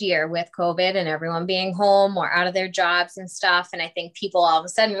past year with COVID and everyone being home or out of their jobs and stuff, and I think people all of a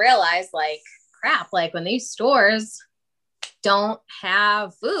sudden realize like, crap, like when these stores don't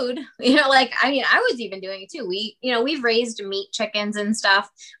have food, I was even doing it too. We've raised meat chickens and stuff.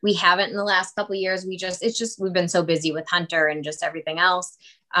 We haven't in the last couple of years. We've been so busy with Hunter and just everything else.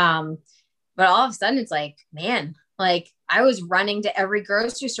 But all of a sudden it's like, man, like I was running to every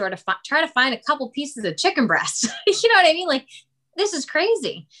grocery store to try to find a couple pieces of chicken breast. You know what I mean? Like, this is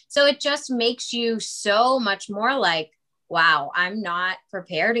crazy. So it just makes you so much more like, wow, I'm not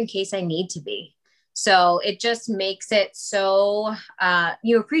prepared in case I need to be. So it just makes it so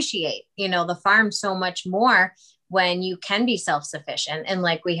you appreciate, the farm so much more when you can be self-sufficient. And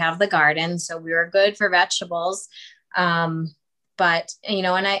like we have the garden, so we were good for vegetables. But,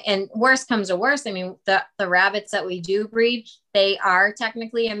 and worse comes to worse. I mean, the rabbits that we do breed, they are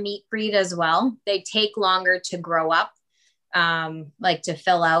technically a meat breed as well. They take longer to grow up, like to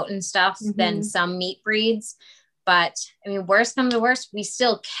fill out and stuff than some meat breeds. But I mean, worst comes to worst, we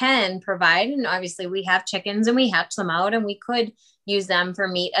still can provide. And obviously we have chickens and we hatch them out and we could use them for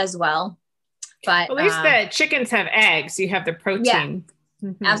meat as well. But at least the chickens have eggs. You have the protein.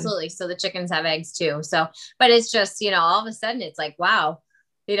 Yeah, absolutely. So the chickens have eggs too. So, but it's just, all of a sudden it's like, wow,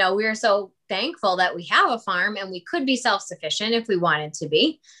 we're so thankful that we have a farm and we could be self-sufficient if we wanted to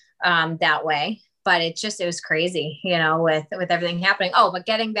be that way. But it was crazy, with everything happening. Oh, but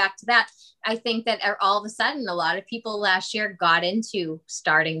getting back to that, I think that all of a sudden, a lot of people last year got into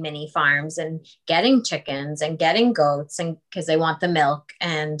starting mini farms and getting chickens and getting goats, and because they want the milk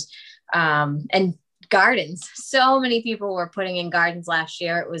and gardens. So many people were putting in gardens last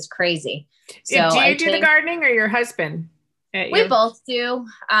year. It was crazy. So do you do the gardening or your husband? We both do.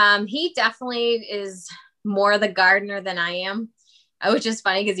 He definitely is more the gardener than I am. Which is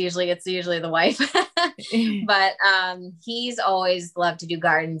funny because it's usually the wife, but he's always loved to do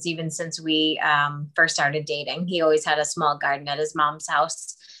gardens even since we first started dating. He always had a small garden at his mom's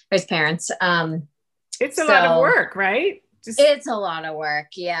house, his parents. It's a lot of work, right? It's a lot of work.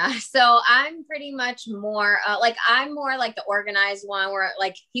 Yeah. So I'm pretty much more I'm more like the organized one where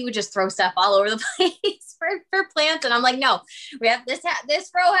like he would just throw stuff all over the place for plants. And I'm like, no, we have this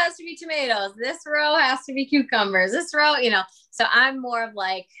row has to be tomatoes. This row has to be cucumbers. This row, so I'm more of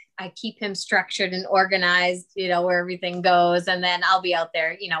like, I keep him structured and organized, where everything goes. And then I'll be out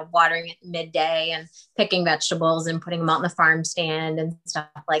there, watering it midday and picking vegetables and putting them out in the farm stand and stuff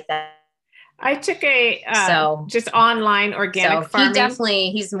like that. I took just online organic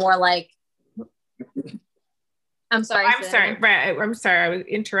farming. He's more like, I'm sorry. I'm sorry. I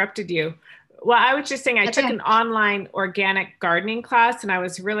interrupted you. Well, I was just saying I took an online organic gardening class and I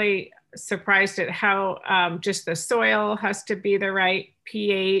was really surprised at how just the soil has to be the right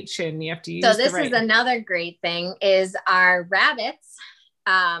pH and you have to use is another great thing is our rabbits.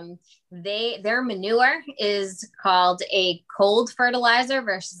 Their manure is called a cold fertilizer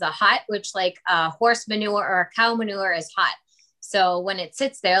versus a hot, which like a horse manure or a cow manure is hot. So when it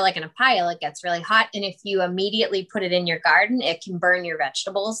sits there, like in a pile, it gets really hot. And if you immediately put it in your garden, it can burn your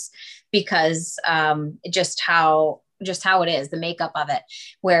vegetables because just how it is, the makeup of it.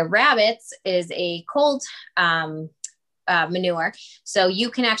 Where rabbits is a cold manure. So you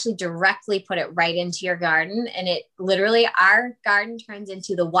can actually directly put it right into your garden. And it literally, our garden turns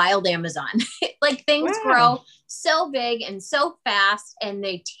into the wild Amazon. Like things grow so big and so fast and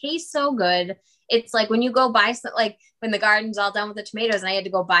they taste so good. It's like when you go buy some, like when the garden's all done with the tomatoes and I had to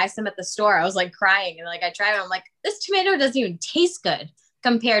go buy some at the store, I was like crying. And like, I tried it. I'm like, this tomato doesn't even taste good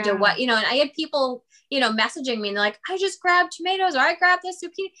compared to what, and I had people, messaging me and they're like, I just grabbed tomatoes or I grabbed this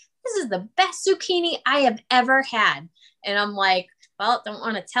zucchini. This is the best zucchini I have ever had. And I'm like, well, don't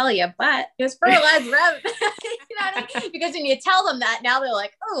want to tell you, but it was fertilized rabbit. You know what I mean? Because when you tell them that now they're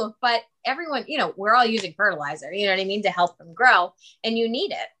like, oh, but everyone, we're all using fertilizer, you know what I mean? To help them grow and you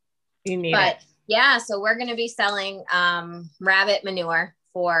need it. Yeah, so we're going to be selling rabbit manure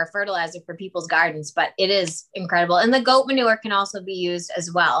for fertilizer for people's gardens, but it is incredible. And the goat manure can also be used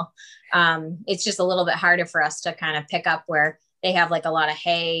as well. It's just a little bit harder for us to kind of pick up where they have like a lot of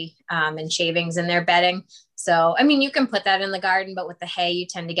hay and shavings in their bedding. So, I mean, you can put that in the garden, but with the hay, you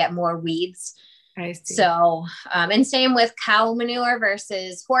tend to get more weeds. I see. So, and same with cow manure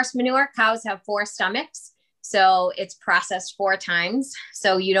versus horse manure. Cows have 4 stomachs. So it's processed 4 times.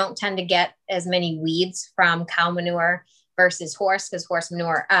 So you don't tend to get as many weeds from cow manure versus horse, because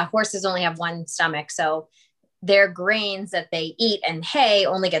horses only have 1 stomach. So their grains that they eat and hay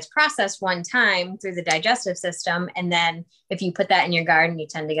only gets processed 1 time through the digestive system. And then if you put that in your garden, you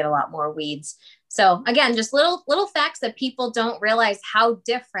tend to get a lot more weeds. So again, just little facts that people don't realize how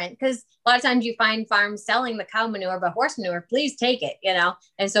different, because a lot of times you find farms selling the cow manure, but horse manure, please take it, you know?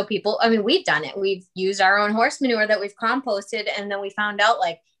 And so people, I mean, we've done it. We've used our own horse manure that we've composted. And then we found out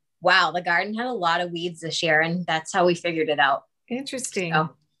like, wow, the garden had a lot of weeds this year. And that's how we figured it out. Interesting.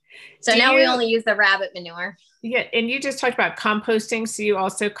 So now we only use the rabbit manure. Yeah. And you just talked about composting. So you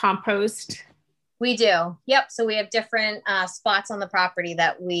also compost? We do. Yep. So we have different spots on the property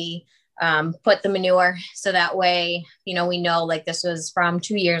that we put the manure. So that way, you know, we know like this was from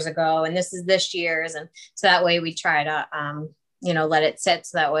 2 years ago and this is this year's. And so that way we try to, you know, let it sit.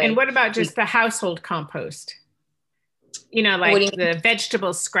 So that way. And what about just the household compost? You know, like the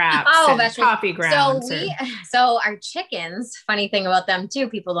vegetable scraps and coffee grounds. So our chickens, funny thing about them too,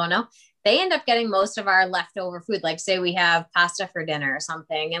 people don't know, they end up getting most of our leftover food. Like say we have pasta for dinner or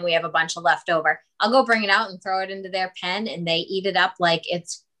something and we have a bunch of leftover. I'll go bring it out and throw it into their pen and they eat it up like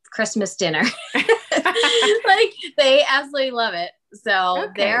it's Christmas dinner. Like they absolutely love it. So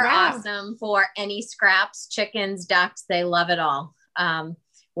they're awesome for any scraps, chickens, ducks, they love it all.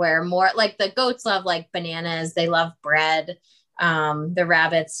 Where more like the goats love like bananas, they love bread. The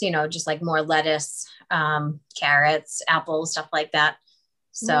rabbits, you know, just like more lettuce, carrots, apples, stuff like that.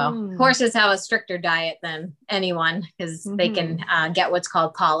 So horses have a stricter diet than anyone because they can get what's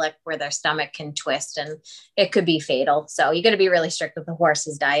called colic, where their stomach can twist and it could be fatal. So you got to be really strict with the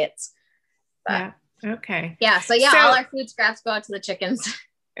horses' diets. But, yeah. Okay. Yeah. So all our food scraps go out to the chickens.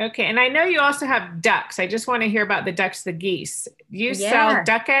 Okay. And I know you also have ducks. I just want to hear about the ducks, the geese. You sell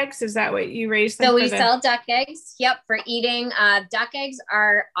duck eggs? Is that what you raise them for? So we sell duck eggs. Yep. For eating. Duck eggs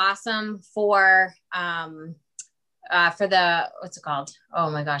are awesome for the, what's it called? Oh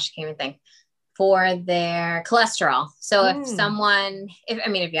my gosh, I can't even think. For their cholesterol. So if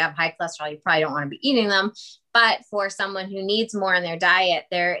you have high cholesterol, you probably don't want to be eating them. But for someone who needs more in their diet,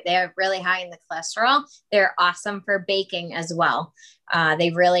 they're really high in the cholesterol. They're awesome for baking as well.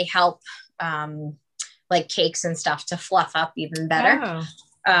 They really help like cakes and stuff to fluff up even better.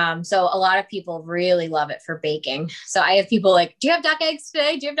 So a lot of people really love it for baking. So I have people like, do you have duck eggs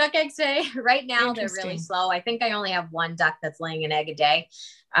today? Do you have duck eggs today? Right now, they're really slow. I think I only have 1 duck that's laying an egg a day.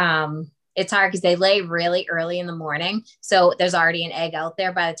 It's hard because they lay really early in the morning. So there's already an egg out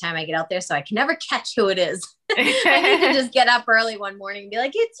there by the time I get out there. So I can never catch who it is. I need to just get up early one morning and be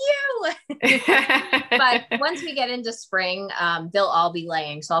like, it's you. But once we get into spring, they'll all be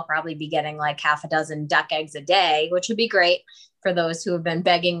laying. So I'll probably be getting like half a dozen duck eggs a day, which would be great for those who have been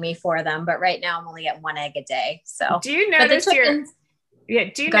begging me for them. But right now I'm only at 1 egg a day. So do you notice do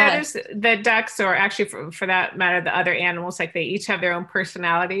you notice the ducks, or actually for that matter, the other animals, like they each have their own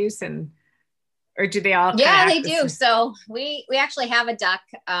personalities or do they all? Yeah, they do. So we actually have a duck.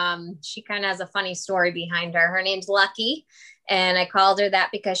 She kind of has a funny story behind her. Her name's Lucky. And I called her that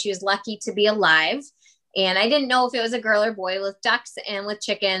because she was lucky to be alive. And I didn't know if it was a girl or boy. With ducks and with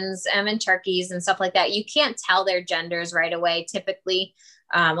chickens and turkeys and stuff like that, you can't tell their genders right away, typically,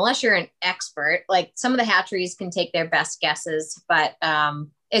 unless you're an expert. Like some of the hatcheries can take their best guesses, but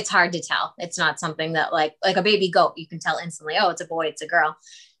it's hard to tell. It's not something that like a baby goat, you can tell instantly, oh, it's a boy, it's a girl.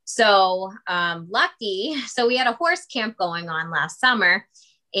 So Lucky, so we had a horse camp going on last summer,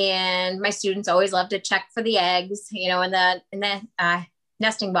 and my students always love to check for the eggs, you know, in the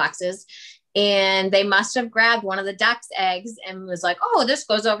nesting boxes. And they must have grabbed one of the duck's eggs and was like, oh, this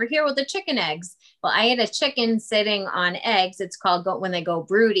goes over here with the chicken eggs. Well, I had a chicken sitting on eggs. It's called when they go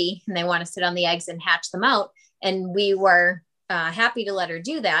broody and they want to sit on the eggs and hatch them out. And we were happy to let her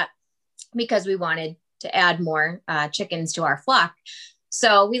do that because we wanted to add more chickens to our flock.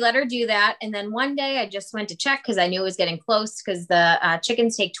 So we let her do that. And then one day I just went to check because I knew it was getting close, because the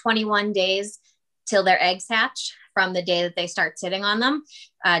chickens take 21 days till their eggs hatch from the day that they start sitting on them.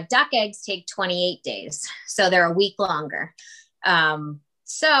 Duck eggs take 28 days. So they're a week longer.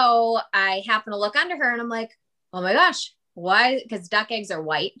 So I happened to look under her and I'm like, oh my gosh, why? Because duck eggs are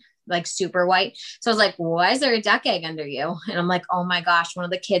white. like super white. So I was like, why is there a duck egg under you? And I'm like, oh my gosh, one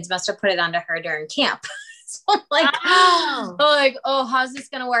of the kids must have put it under her during camp. So I'm like, oh, how's this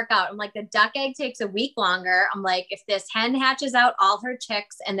going to work out? I'm like, the duck egg takes a week longer. I'm like, if this hen hatches out all her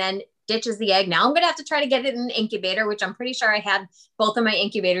chicks and then ditches the egg, now I'm going to have to try to get it in an incubator, which I'm pretty sure I had both of my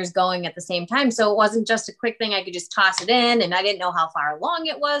incubators going at the same time. So it wasn't just a quick thing. I could just toss it in, and I didn't know how far along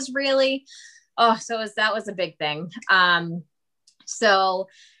it was really. Oh, so that was a big thing. So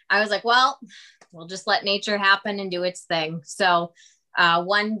I was like, well, we'll just let nature happen and do its thing. So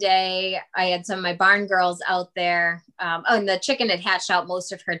one day I had some of my barn girls out there. And the chicken had hatched out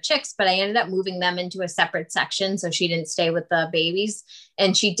most of her chicks, but I ended up moving them into a separate section. So she didn't stay with the babies,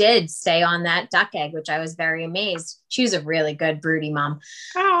 and she did stay on that duck egg, which I was very amazed. She was a really good broody mom.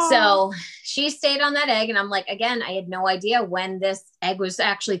 Aww. So she stayed on that egg. And I'm like, again, I had no idea when this egg was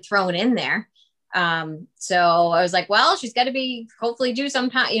actually thrown in there. So I was like, well, she's got to be hopefully due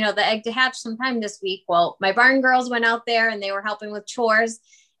sometime, the egg to hatch sometime this week. Well, my barn girls went out there and they were helping with chores,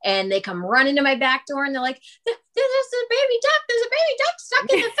 and they come running to my back door and they're like, there's a baby duck. There's a baby duck stuck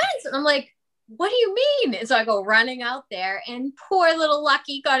in the fence. And I'm like, what do you mean? And so I go running out there, and poor little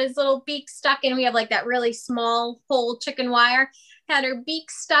Lucky got his little beak stuck in. We have like that really small whole chicken wire, had her beak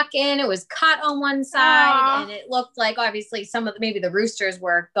stuck in. It was cut on one side. Aww. And it looked like obviously maybe the roosters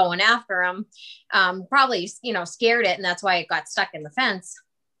were going after him. Probably, scared it. And that's why it got stuck in the fence.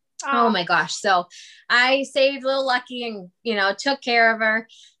 Aww. Oh my gosh. So I saved little Lucky and, took care of her.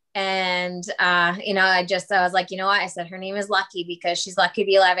 And, I was like, what? I said, her name is Lucky because she's lucky to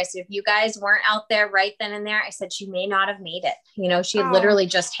be alive. I said, if you guys weren't out there right then and there, I said, she may not have made it. She had literally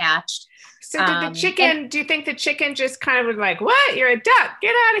just hatched. So did the chicken, do you think the chicken just kind of was like, what? You're a duck,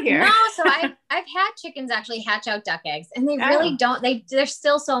 get out of here. No. So I've had chickens actually hatch out duck eggs, and they really don't, they're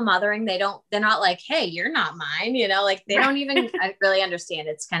still so mothering. They're not like, hey, you're not mine. They don't even really understand.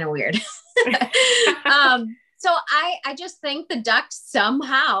 It's kind of weird. So I just think the duck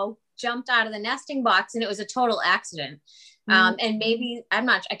somehow jumped out of the nesting box, and it was a total accident. And maybe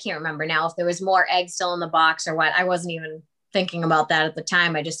I can't remember now if there was more eggs still in the box or what. I wasn't even thinking about that at the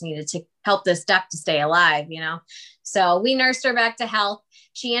time. I just needed to help this duck to stay alive, So we nursed her back to health.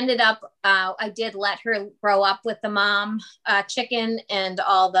 She ended up, I did let her grow up with the mom chicken and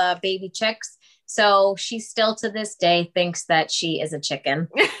all the baby chicks. So she still to this day thinks that she is a chicken.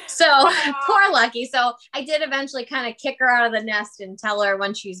 So poor Lucky. So I did eventually kind of kick her out of the nest and tell her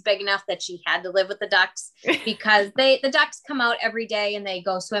when she's big enough that she had to live with the ducks, because the ducks come out every day and they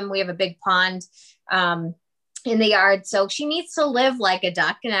go swim. We have a big pond in the yard. So she needs to live like a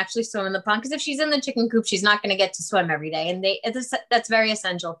duck and actually swim in the pond. Because if she's in the chicken coop, she's not going to get to swim every day. And that's very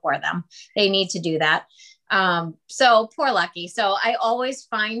essential for them. They need to do that. So poor Lucky. So I always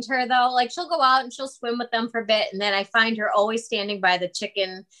find her though, like she'll go out and she'll swim with them for a bit. And then I find her always standing by the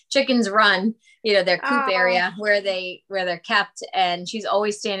chickens run, their coop area where they're kept. And she's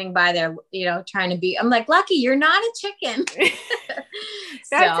always standing by there, trying to be, I'm like, Lucky, you're not a chicken.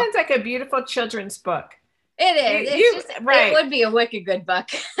 That sounds like a beautiful children's book. It is. It would be a wicked good book.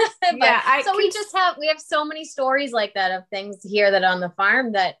 We have so many stories like that of things here that on the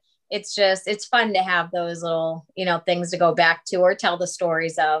farm that it's fun to have those little, things to go back to or tell the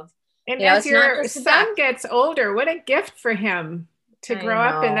stories of. And as your son gets older, what a gift for him to grow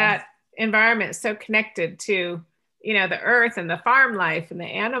up in that environment, so connected to, the earth and the farm life and the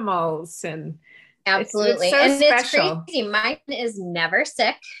animals. And absolutely. It's so special. It's crazy. Mine is never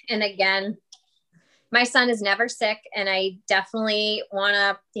sick. And again, my son is never sick. And I definitely want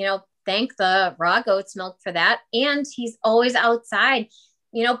to, thank the raw goat's milk for that. And he's always outside,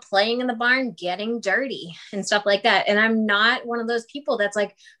 playing in the barn, getting dirty and stuff like that. And I'm not one of those people that's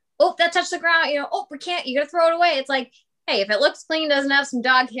like, oh, that touched the ground, oh, we can't, you got to throw it away. It's like, hey, if it looks clean, doesn't have some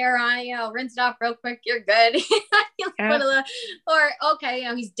dog hair on it, rinse it off real quick, you're good.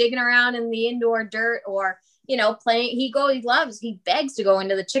 He's digging around in the indoor dirt or, playing, he begs to go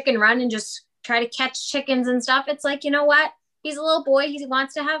into the chicken run and just try to catch chickens and stuff. It's like, you know what? He's a little boy. He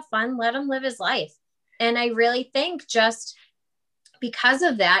wants to have fun. Let him live his life. And I really think just because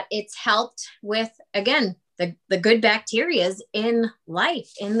of that, it's helped with, again, the good bacteria in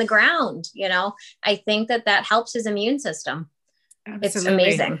life, in the ground. I think that helps his immune system. Absolutely. It's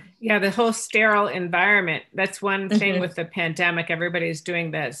amazing. Yeah. The whole sterile environment. That's one thing with the pandemic. Everybody's doing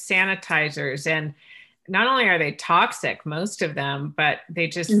the sanitizers, and not only are they toxic, most of them, but they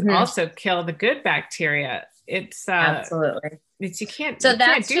just also kill the good bacteria. It's absolutely, you can't do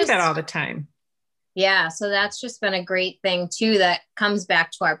that all the time. Yeah. So that's just been a great thing too, that comes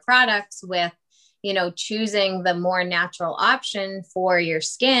back to our products with, choosing the more natural option for your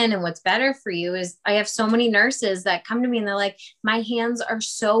skin and what's better for you is I have so many nurses that come to me and they're like, my hands are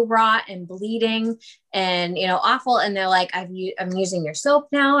so raw and bleeding and, awful. And they're like, I'm using your soap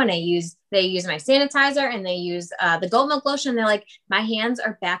now. And they use my sanitizer and they use the goat milk lotion. They're like, my hands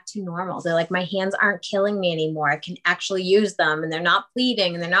are back to normal. They're like, my hands aren't killing me anymore. I can actually use them and they're not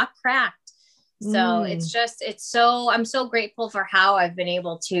bleeding and they're not cracked. So I'm so grateful for how I've been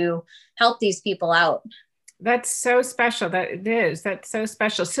able to help these people out. That's so special. That's so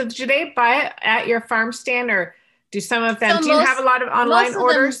special. So do they buy it at your farm stand or do some of them, do you have a lot of online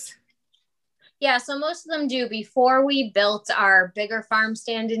orders? Yeah. So most of them do. Before we built our bigger farm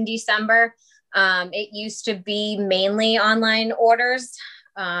stand in December, it used to be mainly online orders.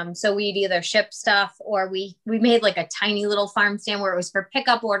 So we'd either ship stuff or we made like a tiny little farm stand where it was for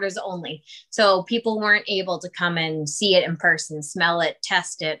pickup orders only. So people weren't able to come and see it in person, smell it,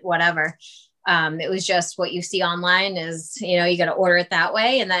 test it, whatever. It was just what you see online is, you got to order it that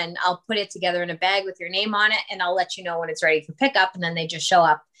way. And then I'll put it together in a bag with your name on it and I'll let you know when it's ready for pickup. And then they just show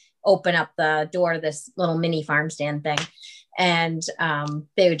up, open up the door to this little mini farm stand thing. And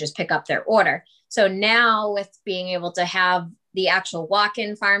they would just pick up their order. So now with being able to have the actual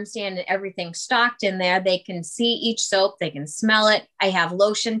walk-in farm stand and everything stocked in there, they can see each soap, they can smell it. I have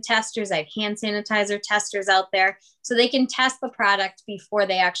lotion testers, I have hand sanitizer testers out there. So they can test the product before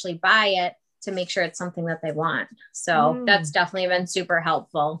they actually buy it to make sure it's something that they want. So that's definitely been super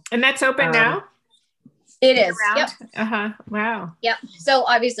helpful. And that's open now? It is. Yep. Wow. Yep. So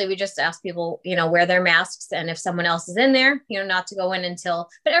obviously we just ask people, wear their masks. And if someone else is in there, not to go in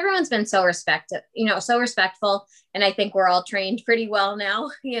but everyone's been so respectful. And I think we're all trained pretty well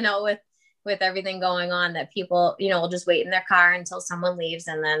now, with everything going on that people, will just wait in their car until someone leaves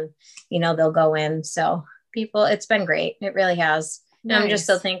and then, they'll go in. So it's been great. It really has. Nice. And I'm just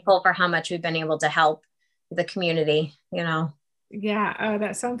so thankful for how much we've been able to help the community, Yeah. Oh,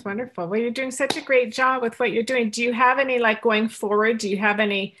 that sounds wonderful. Well, you're doing such a great job with what you're doing. Do you have any, going forward, do you have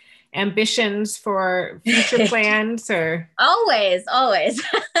any ambitions for future plans or? Always.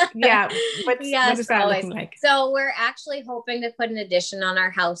 Yeah. What is that looking like? So we're actually hoping to put an addition on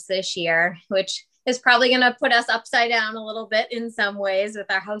our house this year, which is probably going to put us upside down a little bit in some ways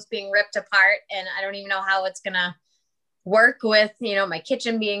with our house being ripped apart. And I don't even know how it's going to work with, my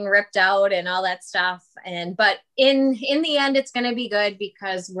kitchen being ripped out and all that stuff. But in the end, it's going to be good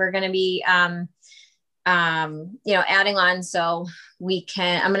because we're going to be, adding on. So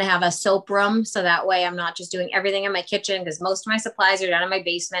I'm going to have a soap room. So that way I'm not just doing everything in my kitchen because most of my supplies are down in my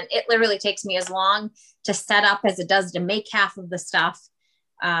basement. It literally takes me as long to set up as it does to make half of the stuff.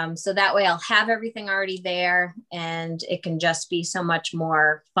 So that way I'll have everything already there and it can just be so much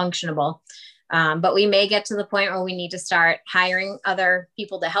more functionable. But we may get to the point where we need to start hiring other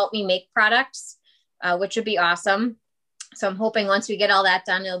people to help me make products, which would be awesome. So I'm hoping once we get all that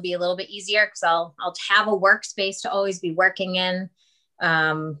done, it'll be a little bit easier because I'll have a workspace to always be working in.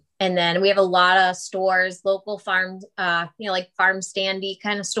 And then we have a lot of stores, local farm, like farm standy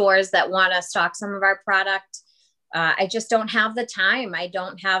kind of stores that want to stock some of our product. I just don't have the time. I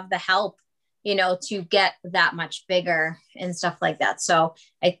don't have the help, to get that much bigger and stuff like that. So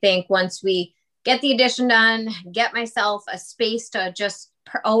I think once we get the addition done, get myself a space to just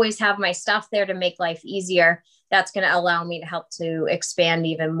always have my stuff there to make life easier, that's going to allow me to help to expand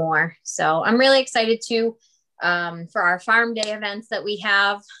even more. So I'm really excited too, for our farm day events that we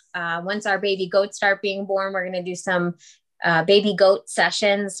have. Once our baby goats start being born, we're going to do some baby goat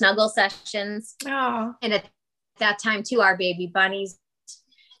sessions, snuggle sessions. Oh. And at that time too, our baby bunnies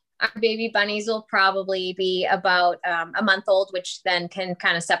will probably be about a month old, which then can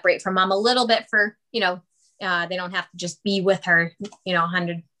kind of separate from mom a little bit for, they don't have to just be with her,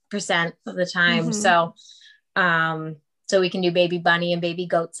 100% of the time. Mm-hmm. So we can do baby bunny and baby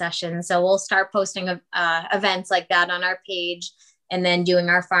goat sessions. So we'll start posting events like that on our page and then doing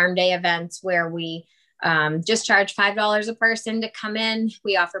our farm day events where we just charge $5 a person to come in.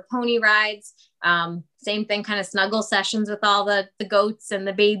 We offer pony rides. Same thing, kind of snuggle sessions with all the goats and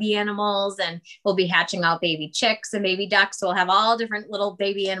the baby animals. And we'll be hatching out baby chicks and baby ducks. So we'll have all different little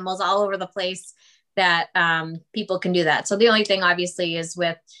baby animals all over the place that people can do that. So the only thing obviously is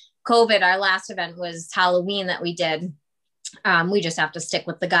with COVID, our last event was Halloween that we did. We just have to stick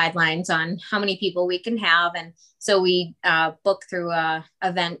with the guidelines on how many people we can have. And so we book through a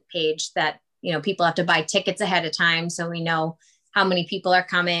event page that, people have to buy tickets ahead of time. So we know how many people are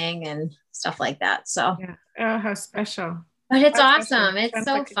coming and stuff like that. So, yeah. Oh, how special. But it's awesome. It's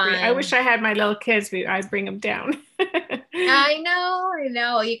so fun. I wish I had my little kids. I'd bring them down. I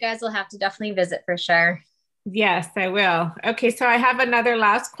know. You guys will have to definitely visit for sure. Yes, I will. Okay, so I have another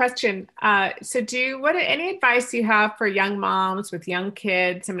last question. So what any advice you have for young moms with young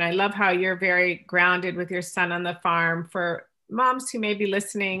kids? I mean, I love how you're very grounded with your son on the farm. For moms who may be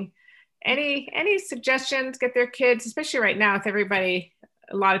listening, any suggestions? Get their kids, especially right now with everybody,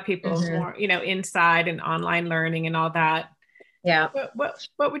 a lot of people Mhm. more, inside and online learning and all that. Yeah.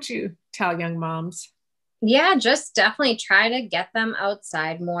 What would you tell young moms? Yeah, just definitely try to get them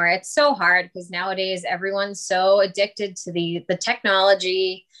outside more. It's so hard because nowadays everyone's so addicted to the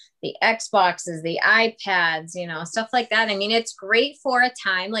technology, the Xboxes, the iPads, stuff like that. I mean, it's great for a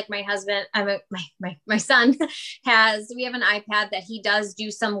time. Like my husband, my son we have an iPad that he does do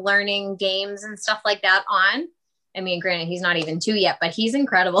some learning games and stuff like that on. I mean, granted, he's not even 2 yet, but he's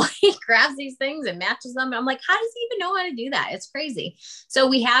incredible. He grabs these things and matches them. And I'm like, how does he even know how to do that? It's crazy. So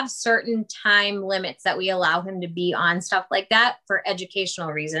we have certain time limits that we allow him to be on stuff like that for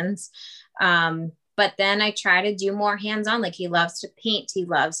educational reasons. But then I try to do more hands-on. Like he loves to paint, he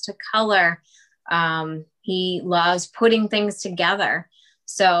loves to color, he loves putting things together.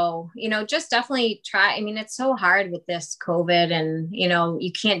 So, just definitely try. I mean, it's so hard with this COVID and,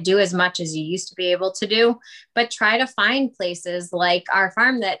 you can't do as much as you used to be able to do, but try to find places like our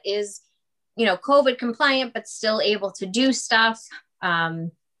farm that is, COVID compliant, but still able to do stuff,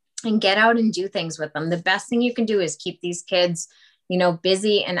 and get out and do things with them. The best thing you can do is keep these kids,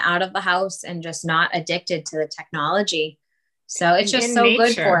 busy and out of the house and just not addicted to the technology. So it's just In so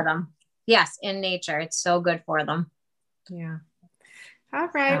good for nature. them. Yes, in nature, it's so good for them. Yeah. All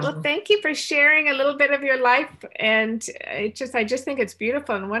right. Well, So, thank you for sharing a little bit of your life. And I just think it's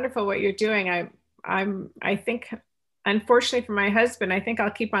beautiful and wonderful what you're doing. I think, unfortunately for my husband, I think I'll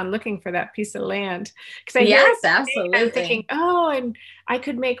keep on looking for that piece of land because I hear yes, it. I'm thinking, absolutely. oh, and I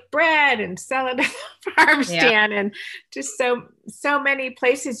could make bread and sell it at the farm Yeah. stand, and just so many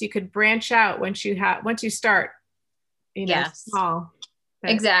places you could branch out once you start, Yes. small.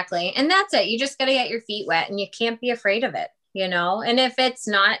 But Exactly. And that's it. You just got to get your feet wet and you can't be afraid of it. And if it's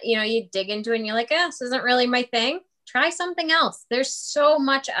not, you dig into it and you're like, oh, this isn't really my thing, try something else. There's so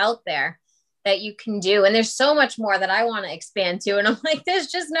much out there that you can do. And there's so much more that I want to expand to. And I'm like, there's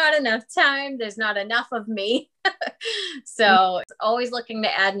just not enough time. There's not enough of me. So it's always looking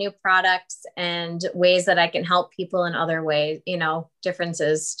to add new products and ways that I can help people in other ways,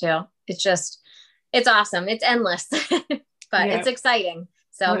 differences too. It's awesome. It's endless. But yeah, it's exciting. well,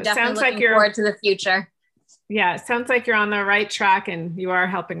 So it definitely sounds like looking you're forward to the future. Yeah, it sounds like you're on the right track and you are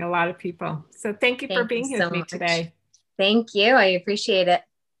helping a lot of people. So thank you for Thank you being here with so me much. today. Thank you. I appreciate it.